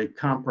together a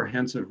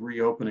comprehensive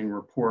reopening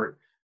report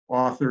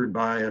authored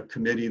by a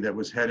committee that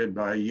was headed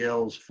by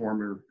Yale's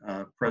former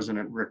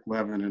president, Rick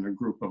Levin, and a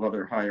group of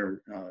other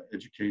higher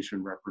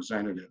education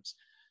representatives.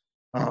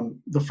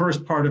 The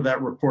first part of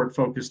that report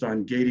focused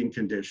on gating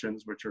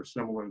conditions, which are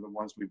similar to the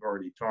ones we've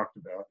already talked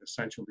about,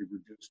 essentially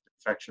reduced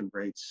infection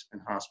rates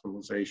and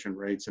hospitalization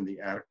rates and the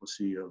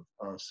adequacy of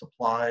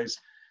supplies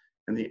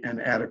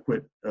and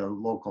adequate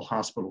local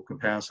hospital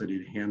capacity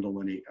to handle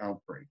any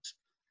outbreaks.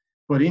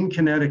 But in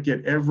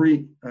Connecticut,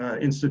 every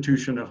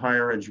institution of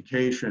higher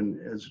education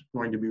is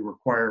going to be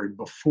required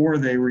before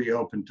they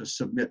reopen to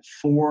submit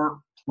 4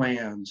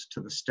 plans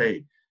to the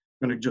state.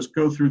 I'm going to just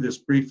go through this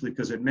briefly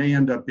because it may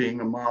end up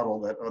being a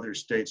model that other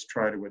states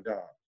try to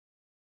adopt.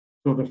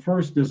 So the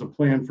first is a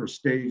plan for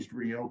staged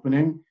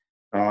reopening,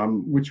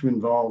 which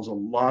involves a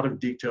lot of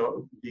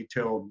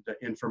detailed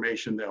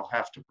information they'll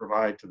have to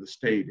provide to the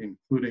state,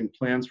 including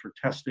plans for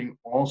testing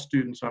all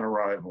students on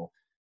arrival.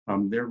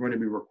 They're going to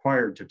be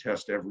required to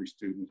test every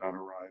student on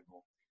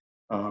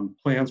arrival.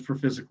 Plans for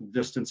physical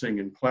distancing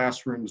in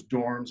classrooms,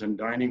 dorms, and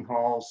dining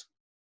halls,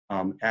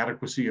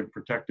 adequacy of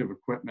protective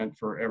equipment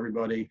for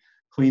everybody,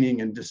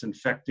 cleaning and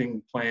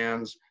disinfecting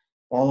plans.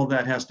 All of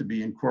that has to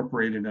be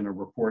incorporated in a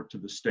report to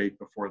the state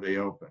before they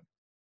open.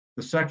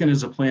 The second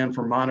is a plan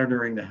for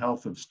monitoring the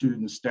health of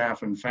students,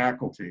 staff, and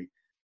faculty.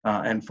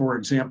 And for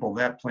example,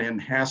 that plan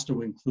has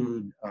to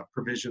include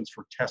provisions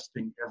for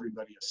testing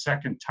everybody a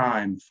second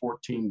time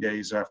 14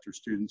 days after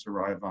students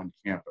arrive on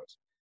campus.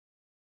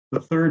 The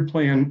third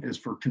plan is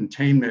for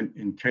containment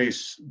in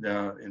case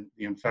the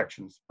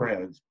infection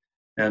spreads.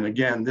 And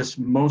again, this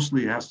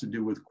mostly has to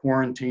do with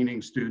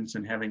quarantining students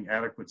and having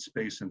adequate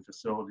space and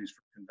facilities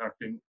for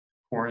conducting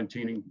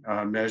quarantining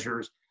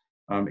measures,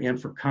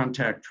 and for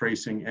contact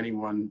tracing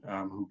anyone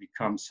who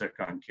becomes sick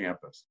on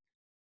campus.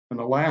 And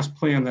the last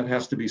plan that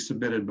has to be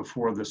submitted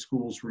before the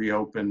schools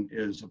reopen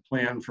is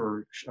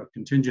a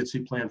contingency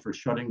plan for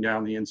shutting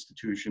down the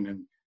institution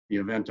in the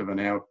event of an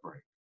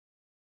outbreak.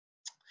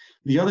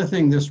 The other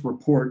thing this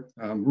report,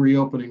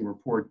 reopening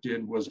report,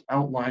 did was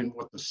outline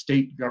what the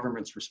state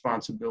government's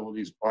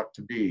responsibilities ought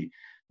to be.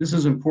 This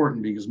is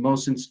important because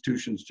most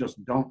institutions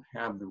just don't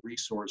have the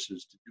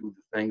resources to do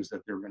the things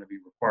that they're going to be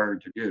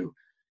required to do.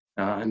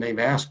 And they've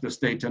asked the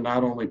state to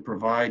not only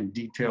provide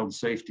detailed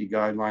safety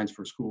guidelines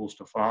for schools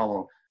to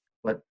follow,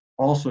 but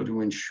also to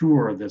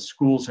ensure that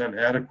schools have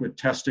adequate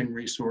testing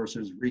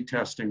resources,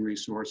 retesting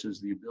resources,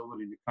 the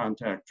ability to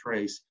contact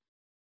trace.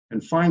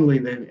 And finally,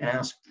 they've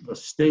asked the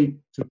state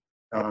to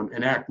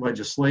enact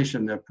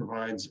legislation that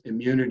provides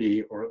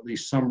immunity or at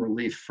least some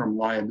relief from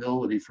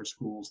liability for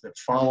schools that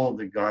follow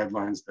the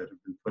guidelines that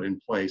have been put in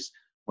place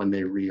when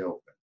they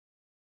reopen.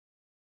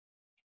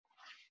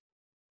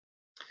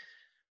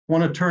 I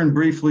want to turn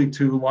briefly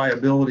to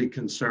liability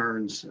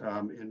concerns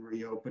in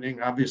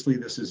reopening. Obviously,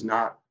 this is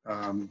not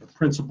the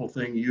principal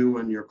thing you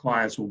and your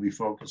clients will be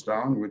focused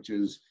on, which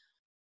is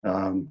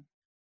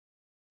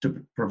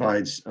to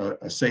provide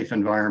a safe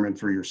environment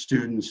for your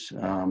students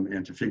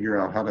and to figure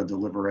out how to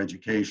deliver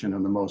education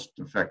in the most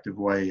effective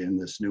way in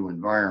this new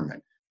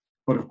environment.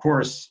 But of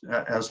course,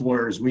 as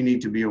lawyers, we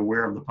need to be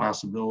aware of the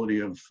possibility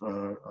of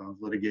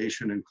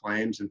litigation and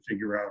claims and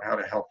figure out how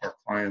to help our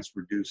clients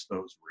reduce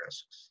those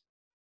risks.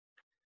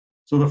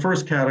 So the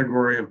first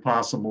category of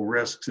possible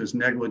risks is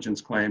negligence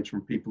claims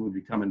from people who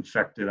become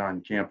infected on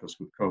campus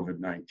with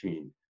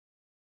COVID-19.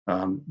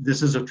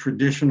 This is a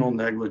traditional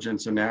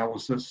negligence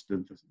analysis.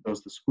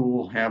 Does the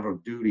school have a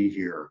duty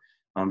here?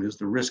 Is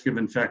the risk of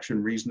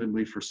infection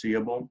reasonably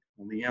foreseeable?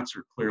 Well, the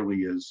answer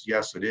clearly is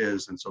yes, it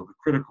is. And so the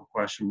critical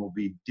question will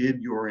be,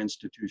 did your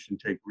institution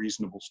take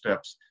reasonable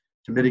steps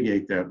to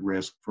mitigate that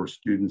risk for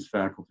students,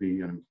 faculty,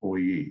 and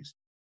employees?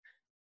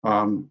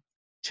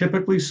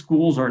 Typically,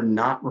 schools are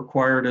not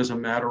required as a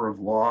matter of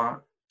law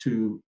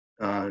to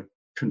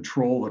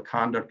control the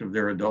conduct of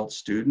their adult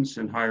students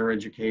in higher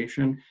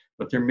education,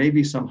 but there may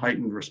be some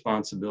heightened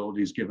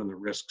responsibilities given the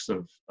risks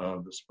of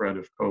the spread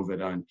of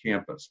COVID on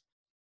campus.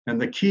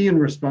 And the key in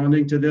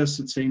responding to this,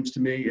 it seems to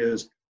me,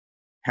 is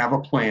have a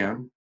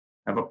plan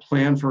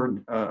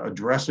for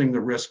addressing the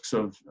risks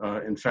of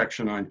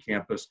infection on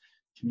campus,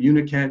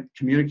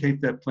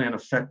 communicate that plan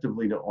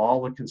effectively to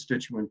all the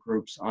constituent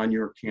groups on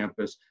your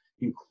campus,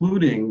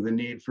 including the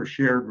need for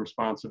shared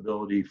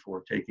responsibility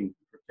for taking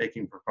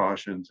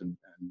precautions and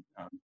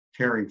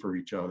caring for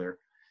each other.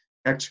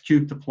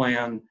 Execute the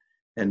plan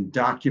and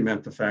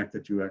document the fact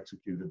that you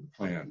executed the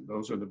plan.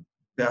 Those are the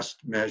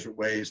best measure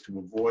ways to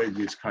avoid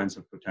these kinds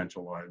of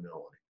potential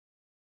liability.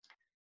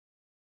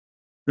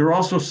 There are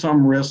also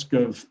some risk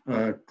of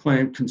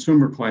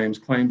consumer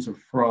claims of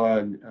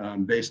fraud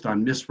based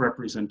on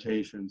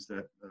misrepresentations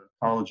that the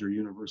college or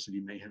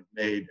university may have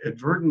made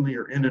advertently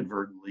or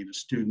inadvertently to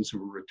students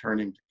who are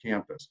returning to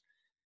campus.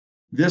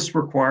 This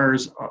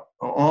requires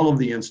all of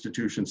the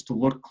institutions to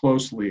look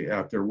closely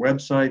at their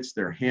websites,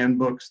 their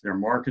handbooks, their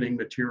marketing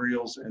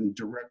materials, and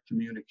direct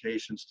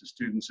communications to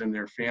students and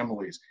their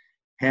families.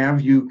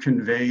 Have you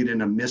conveyed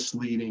in a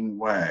misleading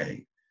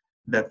way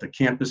that the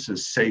campus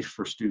is safe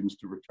for students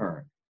to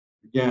return?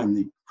 Again,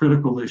 the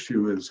critical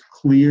issue is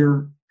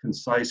clear,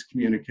 concise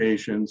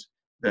communications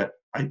that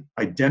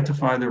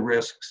identify the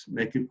risks,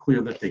 make it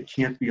clear that they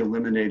can't be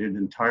eliminated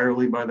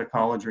entirely by the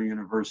college or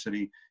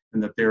university,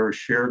 and that there are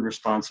shared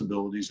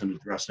responsibilities in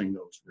addressing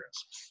those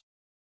risks.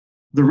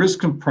 The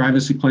risk of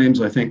privacy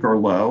claims, I think, are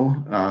low.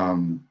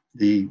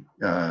 The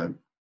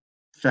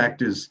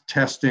fact is,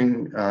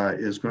 testing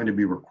is going to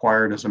be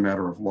required as a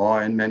matter of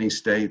law in many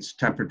states.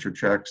 Temperature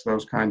checks,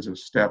 those kinds of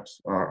steps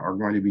are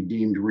going to be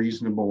deemed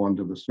reasonable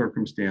under the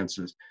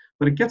circumstances.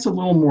 But it gets a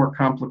little more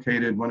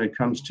complicated when it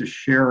comes to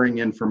sharing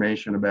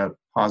information about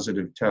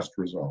positive test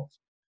results.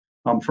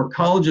 For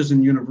colleges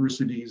and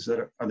universities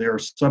that are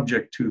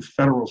subject to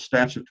federal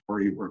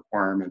statutory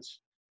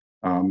requirements,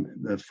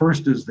 the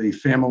first is the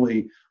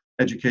Family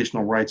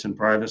Educational Rights and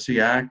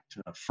Privacy Act,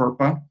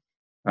 FERPA.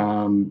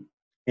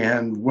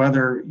 And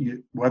whether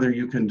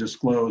you can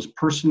disclose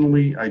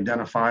personally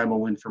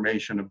identifiable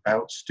information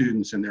about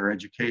students and their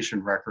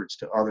education records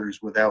to others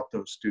without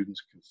those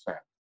students' consent.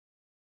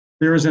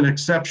 There is an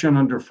exception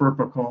under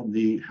FERPA called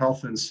the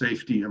Health and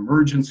Safety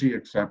Emergency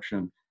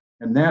Exception,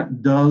 and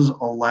that does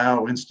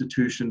allow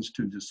institutions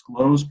to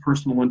disclose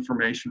personal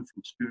information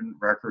from student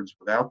records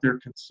without their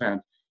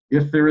consent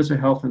if there is a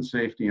health and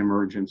safety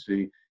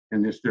emergency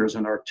and if there's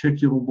an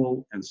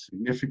articulable and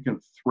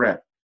significant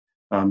threat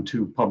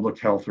to public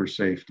health or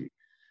safety.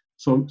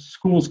 So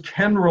schools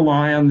can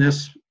rely on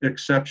this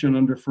exception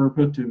under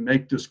FERPA to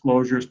make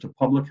disclosures to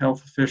public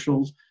health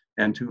officials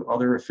and to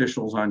other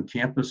officials on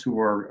campus who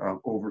are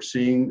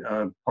overseeing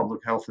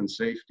public health and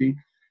safety.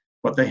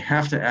 But they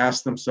have to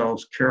ask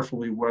themselves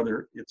carefully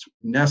whether it's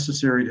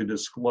necessary to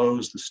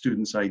disclose the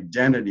student's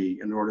identity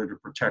in order to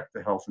protect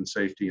the health and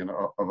safety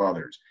of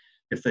others.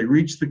 If they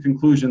reach the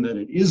conclusion that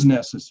it is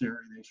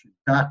necessary, they should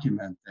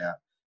document that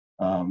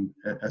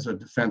as a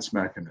defense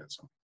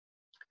mechanism.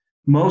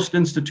 Most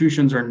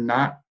institutions are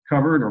not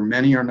covered, or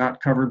many are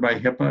not covered by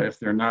HIPAA if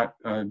they're not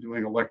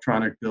doing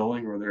electronic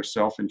billing or they're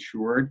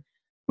self-insured.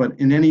 But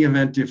in any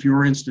event, if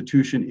your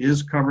institution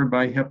is covered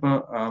by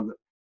HIPAA, the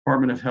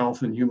Department of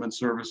Health and Human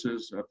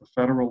Services at the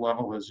federal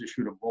level has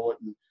issued a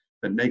bulletin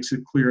that makes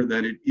it clear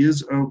that it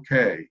is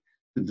okay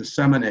to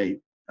disseminate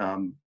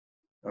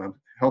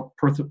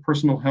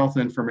personal health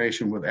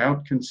information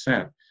without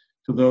consent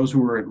to those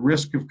who are at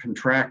risk of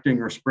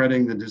contracting or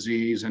spreading the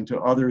disease, and to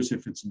others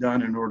if it's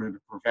done in order to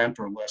prevent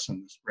or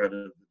lessen the spread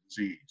of the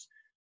disease.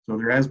 So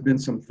there has been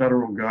some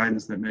federal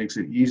guidance that makes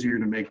it easier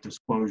to make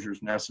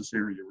disclosures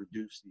necessary to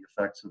reduce the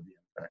effects of the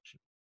infection.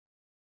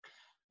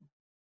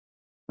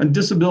 On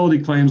disability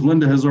claims,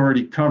 Linda has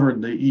already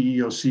covered the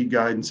EEOC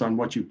guidance on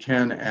what you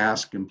can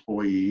ask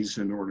employees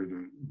in order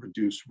to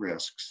reduce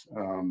risks.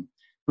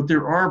 But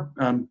there are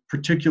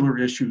particular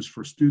issues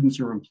for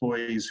students or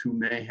employees who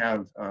may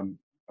have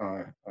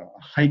a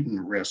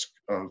heightened risk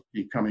of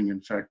becoming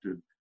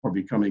infected or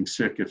becoming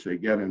sick if they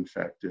get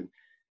infected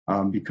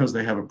because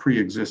they have a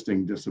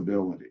pre-existing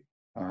disability.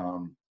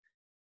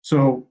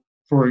 So,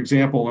 for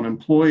example, an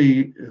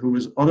employee who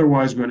is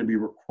otherwise going to be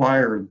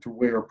required to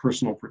wear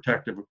personal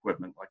protective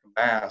equipment like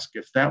a mask,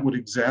 if that would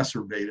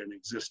exacerbate an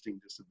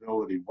existing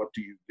disability, what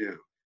do you do?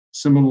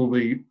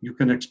 Similarly, you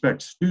can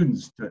expect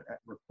students to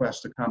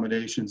request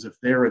accommodations if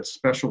they're at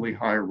especially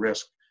high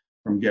risk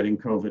from getting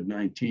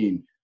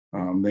COVID-19.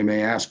 They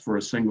may ask for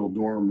a single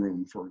dorm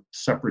room, for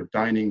separate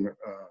dining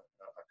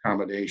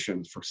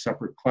accommodations, for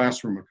separate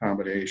classroom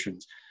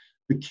accommodations.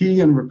 The key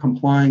in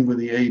complying with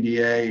the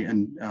ADA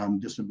and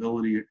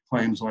disability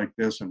claims like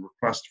this and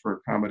requests for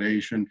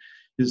accommodation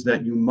is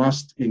that you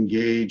must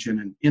engage in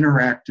an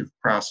interactive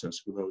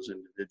process with those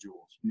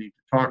individuals. You need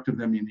to talk to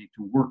them, you need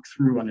to work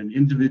through on an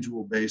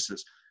individual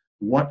basis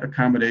what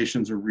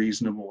accommodations are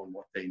reasonable and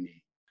what they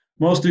need.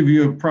 Most of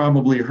you have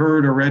probably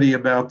heard already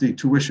about the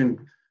tuition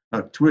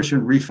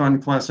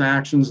refund class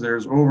actions.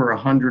 There's over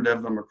 100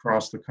 of them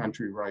across the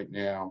country right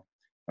now.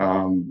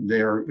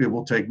 It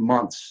will take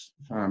months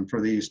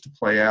for these to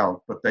play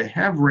out, but they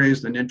have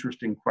raised an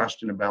interesting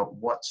question about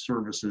what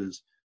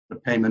services the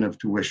payment of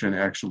tuition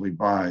actually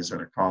buys at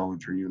a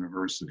college or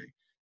university.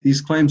 These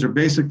claims are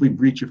basically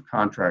breach of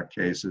contract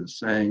cases,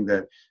 saying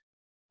that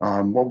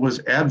what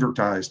was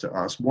advertised to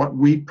us, what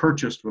we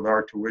purchased with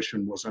our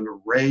tuition was an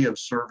array of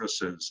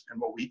services,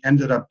 and what we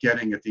ended up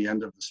getting at the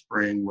end of the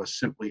spring was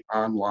simply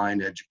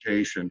online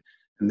education,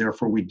 and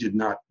therefore we did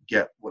not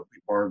get what we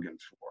bargained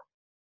for.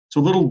 It's a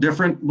little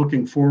different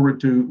looking forward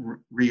to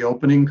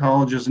reopening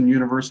colleges and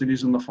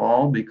universities in the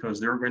fall,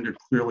 because they're going to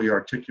clearly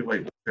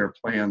articulate what their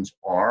plans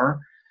are.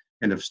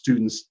 And if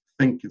students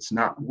think it's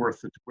not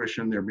worth the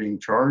tuition they're being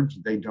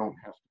charged, they don't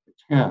have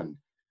to attend.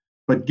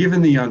 But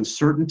given the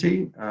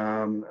uncertainty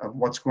of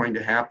what's going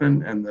to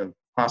happen and the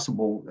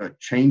possible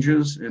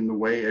changes in the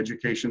way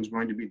education is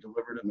going to be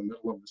delivered in the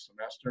middle of the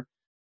semester,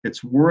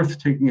 it's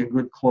worth taking a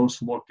good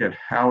close look at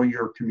how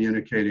you're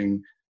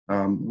communicating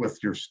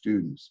with your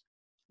students.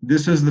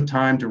 This is the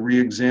time to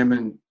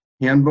re-examine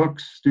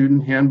handbooks,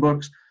 student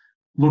handbooks,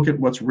 look at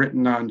what's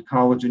written on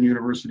college and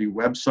university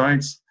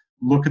websites,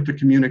 look at the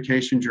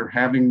communications you're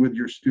having with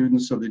your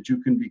students so that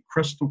you can be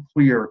crystal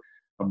clear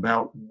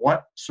about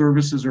what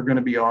services are going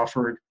to be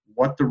offered,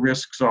 what the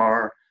risks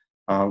are,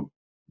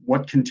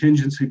 what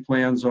contingency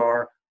plans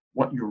are,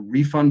 what your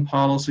refund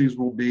policies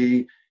will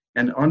be,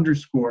 and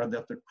underscore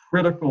that the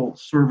critical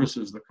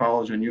services the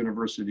college and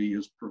university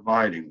is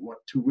providing, what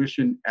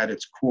tuition at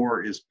its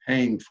core is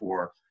paying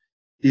for,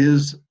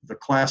 is the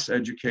class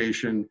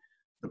education,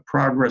 the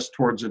progress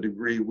towards a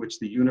degree which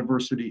the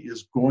university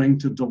is going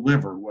to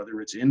deliver,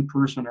 whether it's in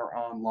person or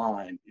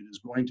online. It is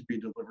going to be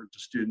delivered to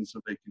students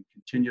so they can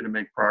continue to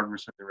make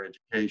progress in their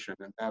education,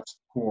 and that's the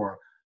core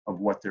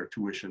of what their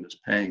tuition is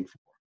paying for.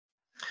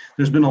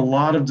 There's been a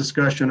lot of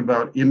discussion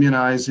about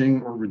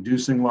immunizing or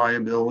reducing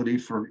liability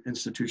for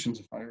institutions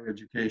of higher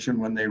education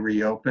when they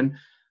reopen.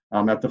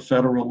 At the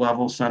federal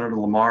level, Senator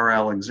Lamar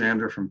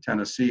Alexander from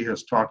Tennessee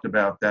has talked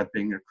about that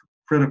being a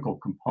critical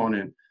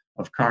component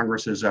of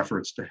Congress's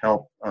efforts to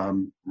help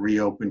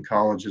reopen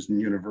colleges and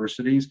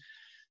universities.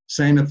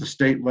 Same at the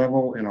state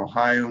level in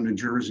Ohio, New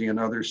Jersey, and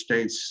other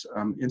states.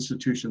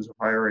 Institutions of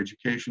higher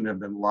education have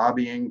been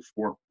lobbying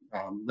for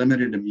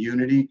limited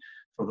immunity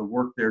for the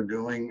work they're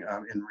doing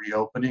in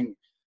reopening.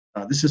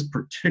 This is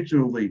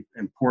particularly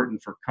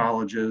important for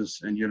colleges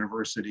and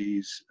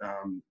universities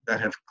that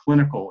have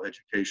clinical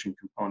education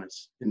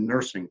components in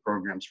nursing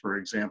programs, for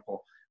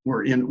example,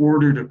 where in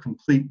order to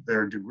complete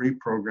their degree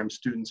program,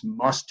 students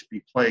must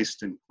be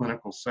placed in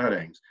clinical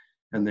settings,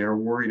 and they're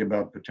worried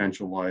about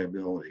potential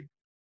liability.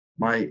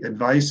 My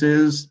advice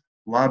is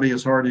lobby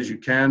as hard as you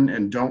can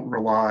and don't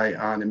rely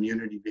on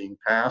immunity being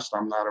passed.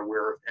 I'm not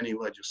aware of any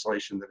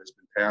legislation that has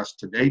been passed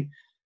to date,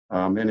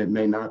 and it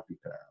may not be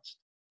passed.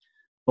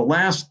 The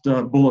last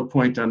bullet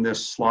point on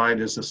this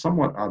slide is a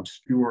somewhat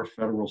obscure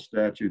federal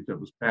statute that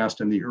was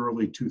passed in the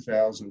early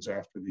 2000s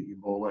after the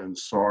Ebola and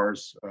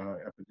SARS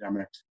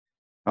epidemics.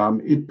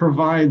 It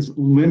provides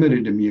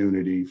limited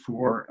immunity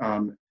for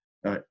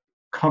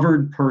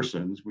covered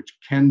persons, which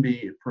can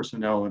be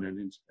personnel at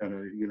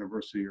a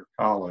university or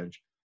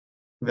college,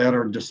 that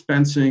are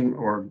dispensing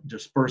or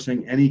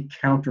dispersing any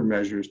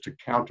countermeasures to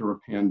counter a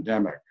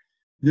pandemic.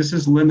 This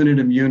is limited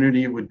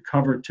immunity. It would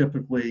cover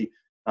typically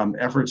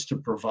efforts to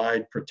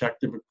provide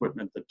protective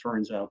equipment that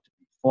turns out to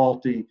be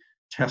faulty,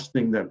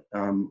 testing that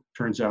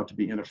turns out to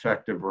be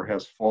ineffective or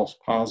has false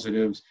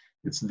positives.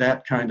 It's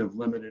that kind of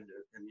limited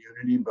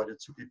immunity, but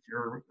if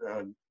you're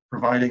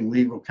providing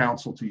legal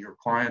counsel to your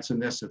clients in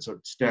this, it's a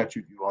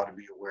statute you ought to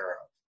be aware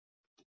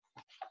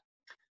of.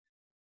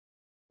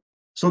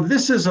 So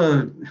this is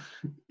an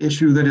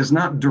issue that is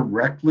not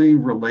directly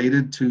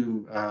related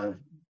to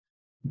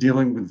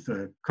dealing with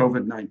the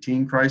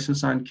COVID-19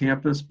 crisis on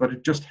campus, but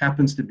it just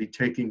happens to be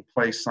taking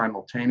place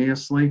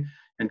simultaneously,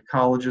 and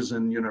colleges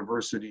and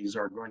universities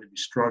are going to be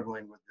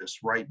struggling with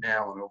this right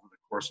now and over the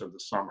course of the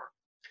summer.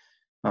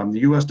 The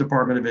U.S.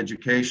 Department of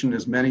Education,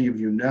 as many of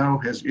you know,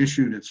 has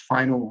issued its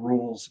final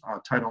rules,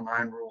 Title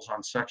IX rules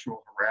on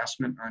sexual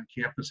harassment on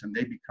campus, and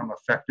they become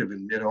effective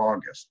in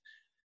mid-August.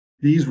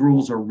 These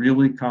rules are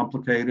really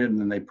complicated,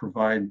 and they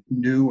provide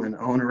new and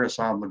onerous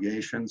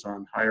obligations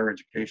on higher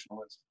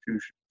educational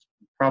institutions.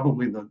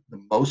 Probably the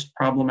most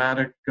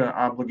problematic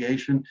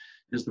obligation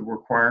is the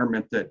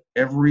requirement that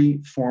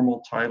every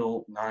formal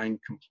Title IX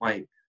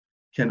complaint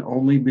can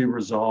only be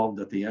resolved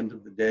at the end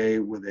of the day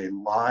with a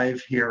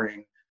live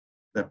hearing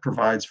that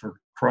provides for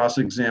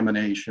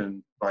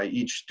cross-examination by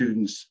each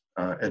student's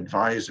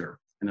advisor.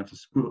 And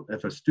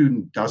if a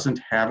student doesn't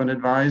have an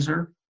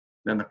advisor,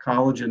 then the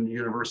college and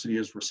university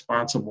is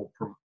responsible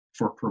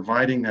for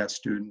providing that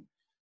student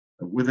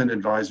with an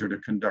advisor to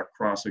conduct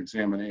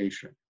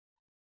cross-examination.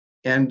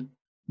 And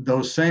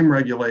those same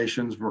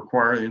regulations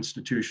require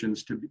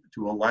institutions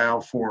to allow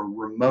for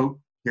remote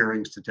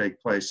hearings to take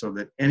place so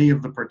that any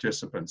of the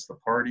participants, the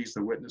parties,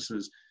 the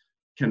witnesses,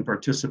 can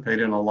participate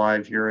in a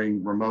live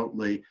hearing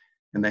remotely,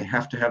 and they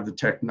have to have the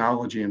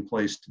technology in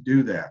place to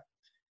do that.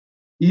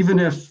 Even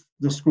if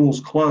the schools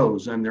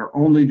close and they're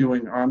only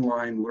doing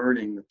online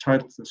learning,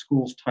 the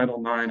school's Title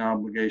IX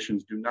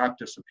obligations do not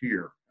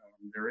disappear.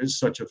 There is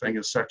such a thing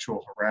as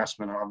sexual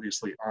harassment,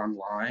 obviously,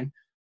 online.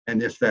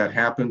 And if that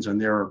happens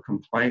and there are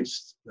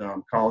complaints,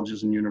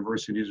 colleges and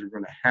universities are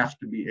going to have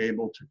to be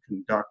able to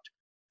conduct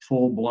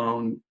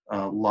full-blown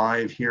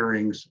live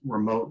hearings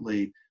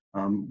remotely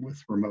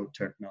with remote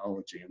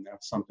technology. And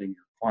that's something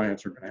your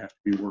clients are going to have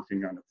to be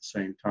working on at the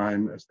same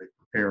time as they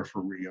prepare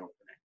for reopening.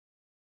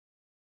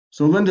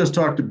 So Linda's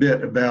talked a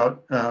bit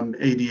about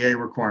ADA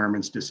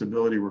requirements,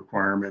 disability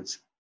requirements.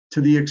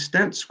 To the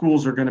extent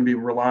schools are going to be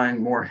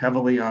relying more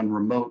heavily on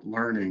remote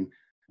learning,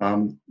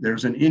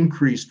 there's an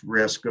increased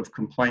risk of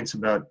complaints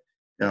about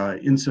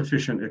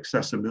insufficient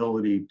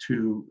accessibility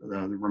to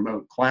the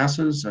remote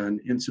classes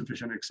and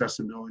insufficient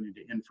accessibility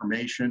to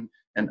information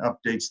and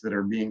updates that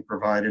are being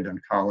provided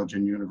on college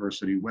and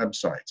university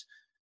websites.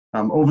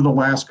 Over the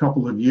last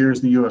couple of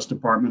years, the U.S.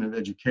 Department of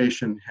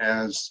Education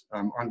has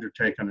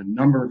undertaken a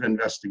number of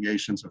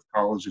investigations of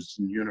colleges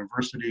and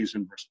universities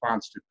in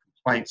response to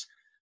complaints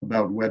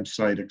about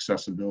website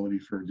accessibility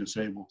for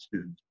disabled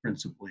students,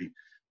 principally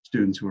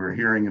students who are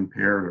hearing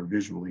impaired or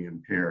visually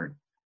impaired.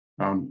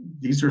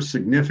 These are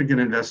significant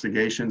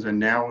investigations, and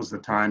now is the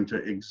time to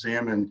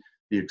examine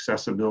the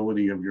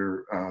accessibility of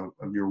your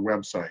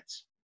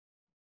websites.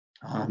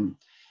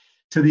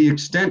 To the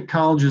extent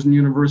colleges and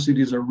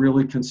universities are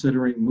really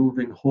considering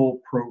moving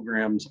whole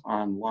programs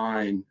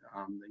online,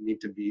 they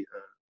need to be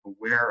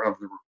aware of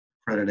the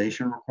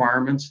accreditation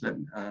requirements that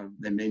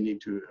they may need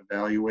to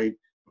evaluate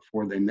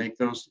before they make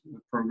those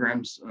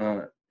programs,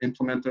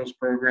 implement those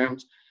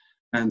programs.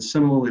 And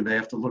similarly, they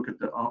have to look at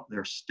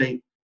their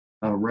state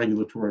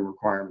regulatory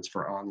requirements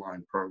for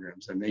online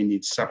programs, and they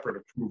need separate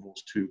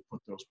approvals to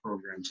put those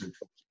programs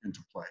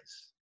into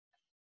place.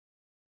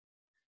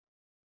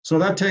 So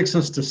that takes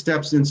us to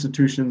steps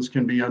institutions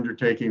can be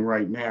undertaking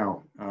right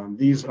now.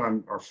 These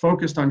are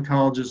focused on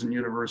colleges and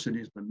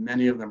universities, but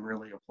many of them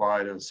really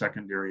apply to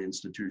secondary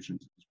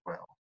institutions as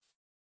well.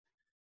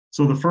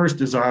 So the first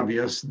is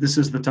obvious. This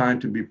is the time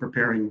to be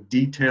preparing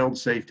detailed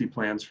safety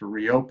plans for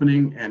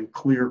reopening and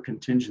clear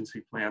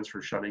contingency plans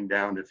for shutting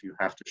down if you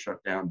have to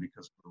shut down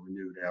because of a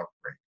renewed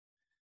outbreak.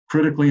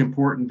 Critically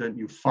important that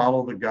you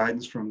follow the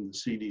guidance from the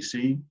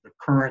CDC, the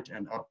current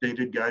and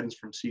updated guidance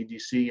from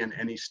CDC and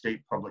any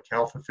state public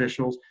health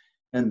officials,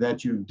 and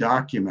that you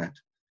document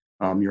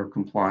your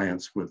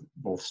compliance with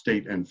both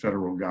state and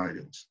federal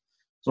guidance.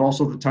 It's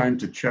also the time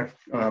to check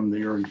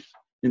your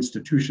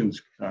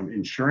institution's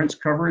insurance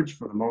coverage.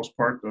 For the most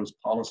part, those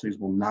policies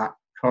will not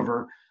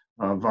cover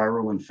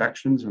viral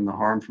infections and the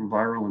harm from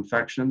viral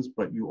infections,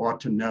 but you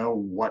ought to know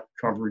what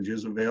coverage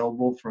is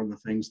available for the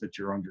things that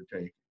you're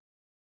undertaking.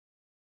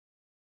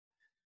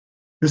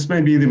 This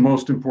may be the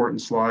most important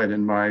slide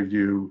in my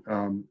view.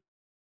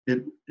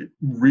 It's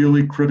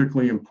really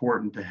critically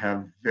important to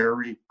have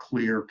very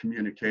clear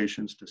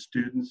communications to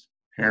students,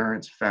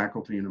 parents,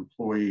 faculty, and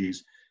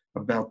employees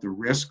about the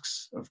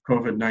risks of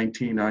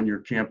COVID-19 on your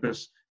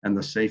campus and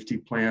the safety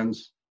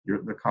plans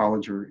the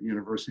college or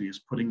university is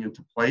putting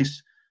into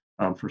place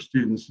for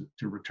students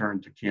to return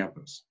to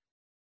campus.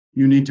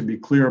 You need to be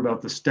clear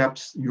about the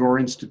steps your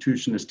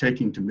institution is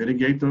taking to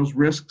mitigate those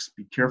risks.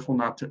 Be careful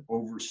not to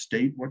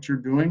overstate what you're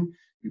doing.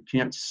 You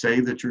can't say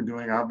that you're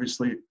doing,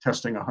 obviously,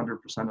 testing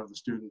 100% of the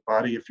student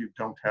body if you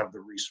don't have the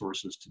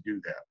resources to do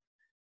that.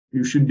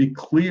 You should be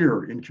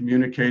clear in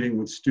communicating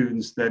with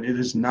students that it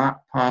is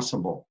not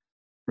possible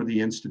for the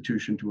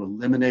institution to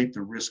eliminate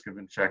the risk of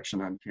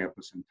infection on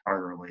campus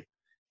entirely,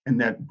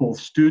 and that both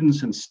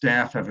students and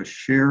staff have a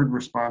shared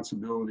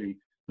responsibility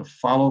to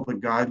follow the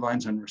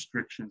guidelines and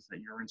restrictions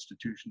that your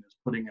institution is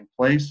putting in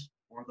place,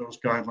 or those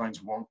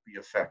guidelines won't be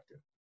effective.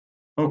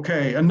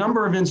 Okay, a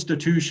number of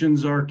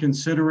institutions are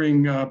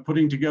considering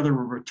putting together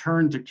a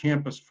return to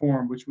campus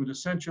form, which would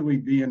essentially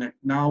be an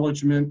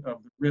acknowledgement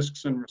of the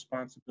risks and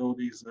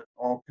responsibilities that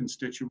all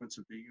constituents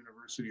of the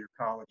university or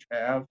college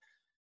have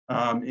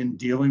in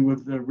dealing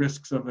with the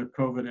risks of a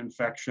COVID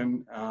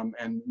infection,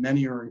 and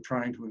many are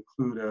trying to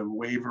include a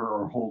waiver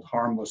or hold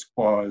harmless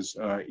clause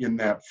in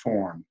that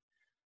form.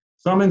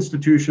 Some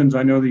institutions,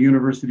 I know the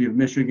University of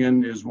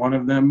Michigan is one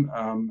of them,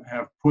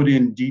 have put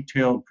in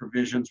detailed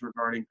provisions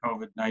regarding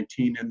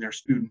COVID-19 in their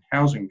student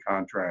housing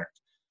contract,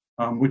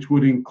 which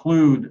would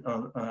include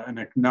an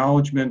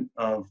acknowledgement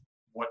of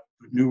what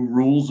the new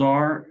rules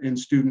are in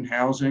student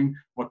housing,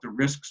 what the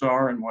risks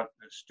are, and what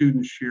the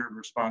students' shared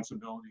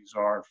responsibilities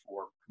are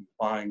for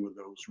complying with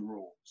those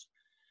rules.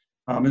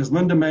 As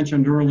Linda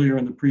mentioned earlier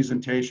in the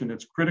presentation,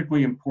 it's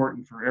critically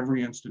important for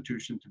every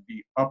institution to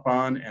be up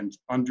on and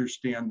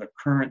understand the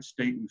current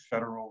state and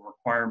federal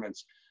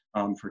requirements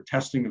for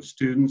testing of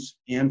students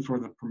and for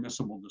the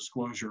permissible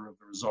disclosure of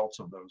the results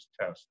of those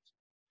tests.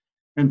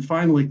 And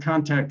finally,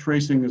 contact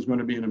tracing is going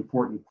to be an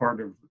important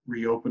part of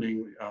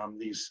reopening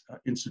these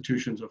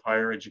institutions of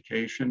higher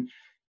education.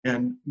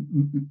 And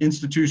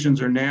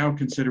institutions are now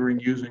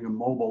considering using a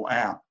mobile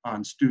app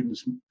on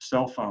students'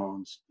 cell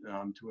phones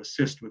to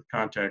assist with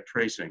contact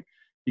tracing.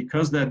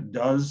 Because that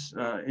does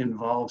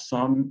involve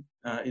some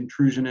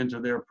intrusion into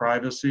their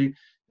privacy,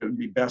 it would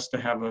be best to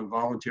have a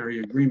voluntary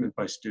agreement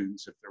by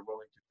students, if they're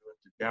willing to do it,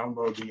 to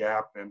download the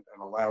app and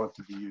allow it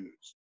to be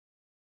used.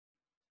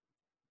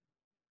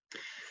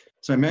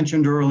 As I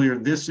mentioned earlier,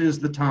 this is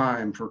the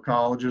time for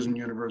colleges and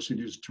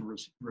universities to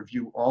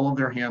review all of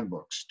their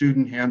handbooks,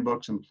 student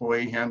handbooks,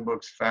 employee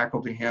handbooks,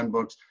 faculty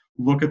handbooks,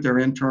 look at their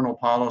internal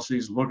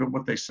policies, look at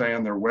what they say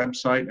on their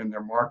website and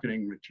their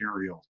marketing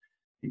materials,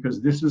 because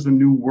this is a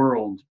new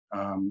world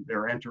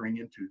they're entering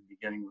into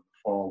beginning with the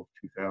fall of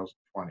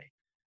 2020.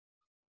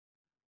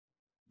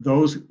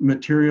 Those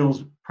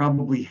materials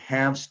probably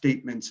have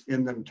statements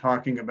in them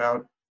talking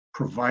about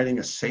providing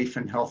a safe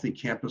and healthy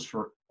campus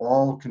for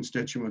all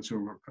constituents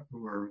who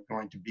are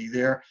going to be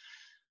there.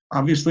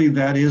 Obviously,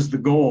 that is the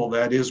goal.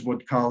 That is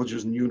what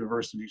colleges and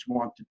universities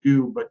want to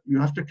do, but you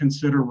have to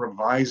consider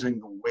revising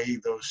the way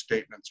those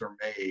statements are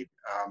made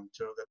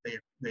so that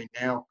they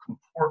now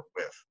comport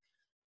with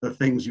the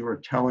things you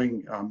are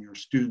telling your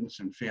students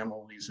and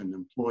families and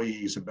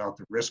employees about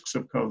the risks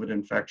of COVID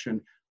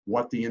infection,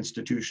 what the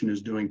institution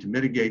is doing to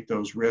mitigate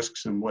those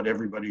risks, and what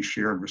everybody's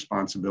shared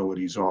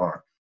responsibilities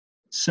are.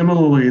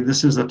 Similarly,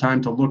 this is the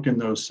time to look in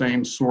those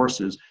same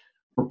sources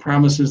for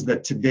promises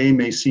that today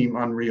may seem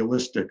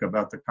unrealistic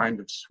about the kind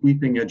of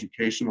sweeping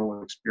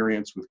educational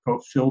experience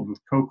filled with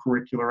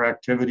co-curricular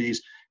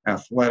activities,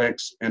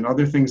 athletics, and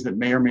other things that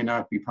may or may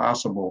not be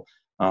possible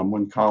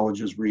when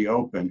colleges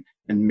reopen,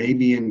 and may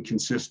be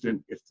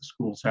inconsistent if the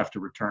schools have to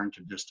return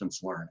to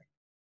distance learning.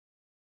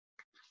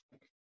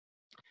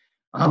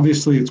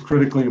 Obviously, it's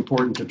critically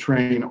important to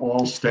train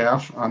all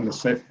staff on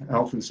the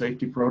health and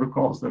safety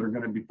protocols that are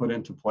going to be put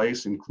into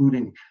place,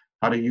 including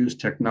how to use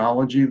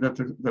technology that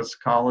the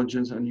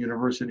colleges and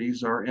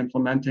universities are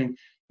implementing,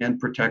 and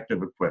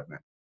protective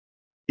equipment.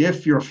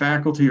 If your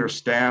faculty or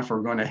staff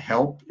are going to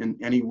help in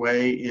any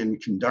way in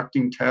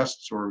conducting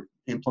tests or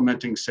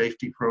implementing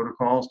safety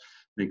protocols,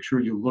 make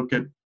sure you look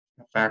at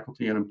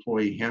faculty and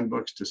employee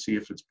handbooks to see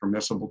if it's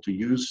permissible to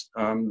use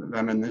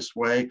them in this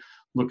way.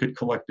 Look at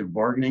collective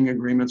bargaining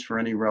agreements for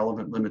any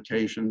relevant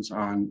limitations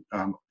on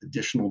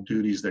additional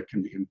duties that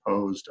can be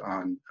imposed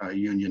on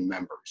union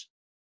members.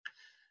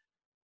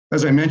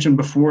 As I mentioned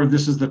before,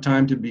 this is the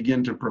time to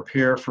begin to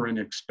prepare for an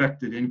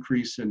expected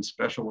increase in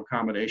special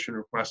accommodation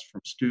requests from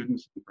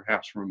students and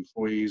perhaps from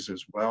employees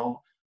as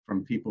well,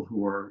 from people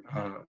who are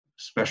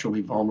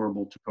especially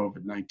vulnerable to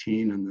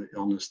COVID-19 and the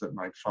illness that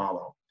might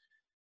follow.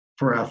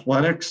 For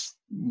athletics,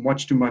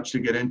 much too much to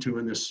get into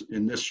in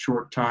this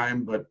short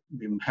time, but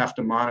you have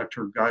to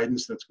monitor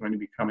guidance that's going to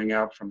be coming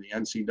out from the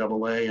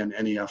NCAA and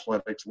any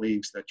athletics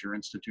leagues that your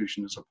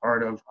institution is a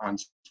part of on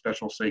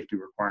special safety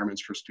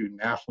requirements for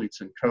student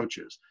athletes and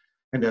coaches.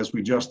 And as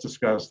we just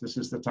discussed, this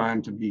is the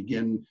time to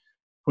begin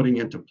putting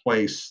into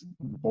place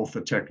both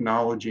the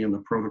technology and the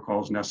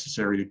protocols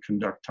necessary to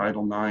conduct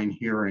Title IX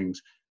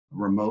hearings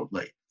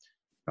remotely.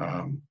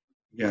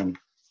 Again,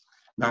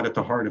 not at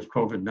the heart of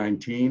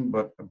COVID-19,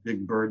 but a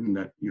big burden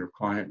that your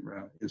client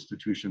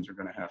institutions are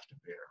going to have to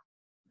bear.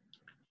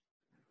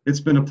 It's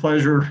been a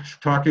pleasure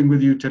talking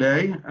with you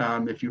today.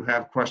 If you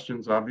have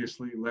questions,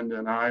 obviously, Linda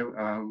and I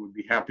would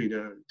be happy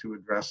to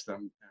address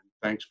them. And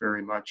thanks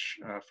very much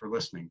for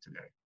listening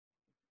today.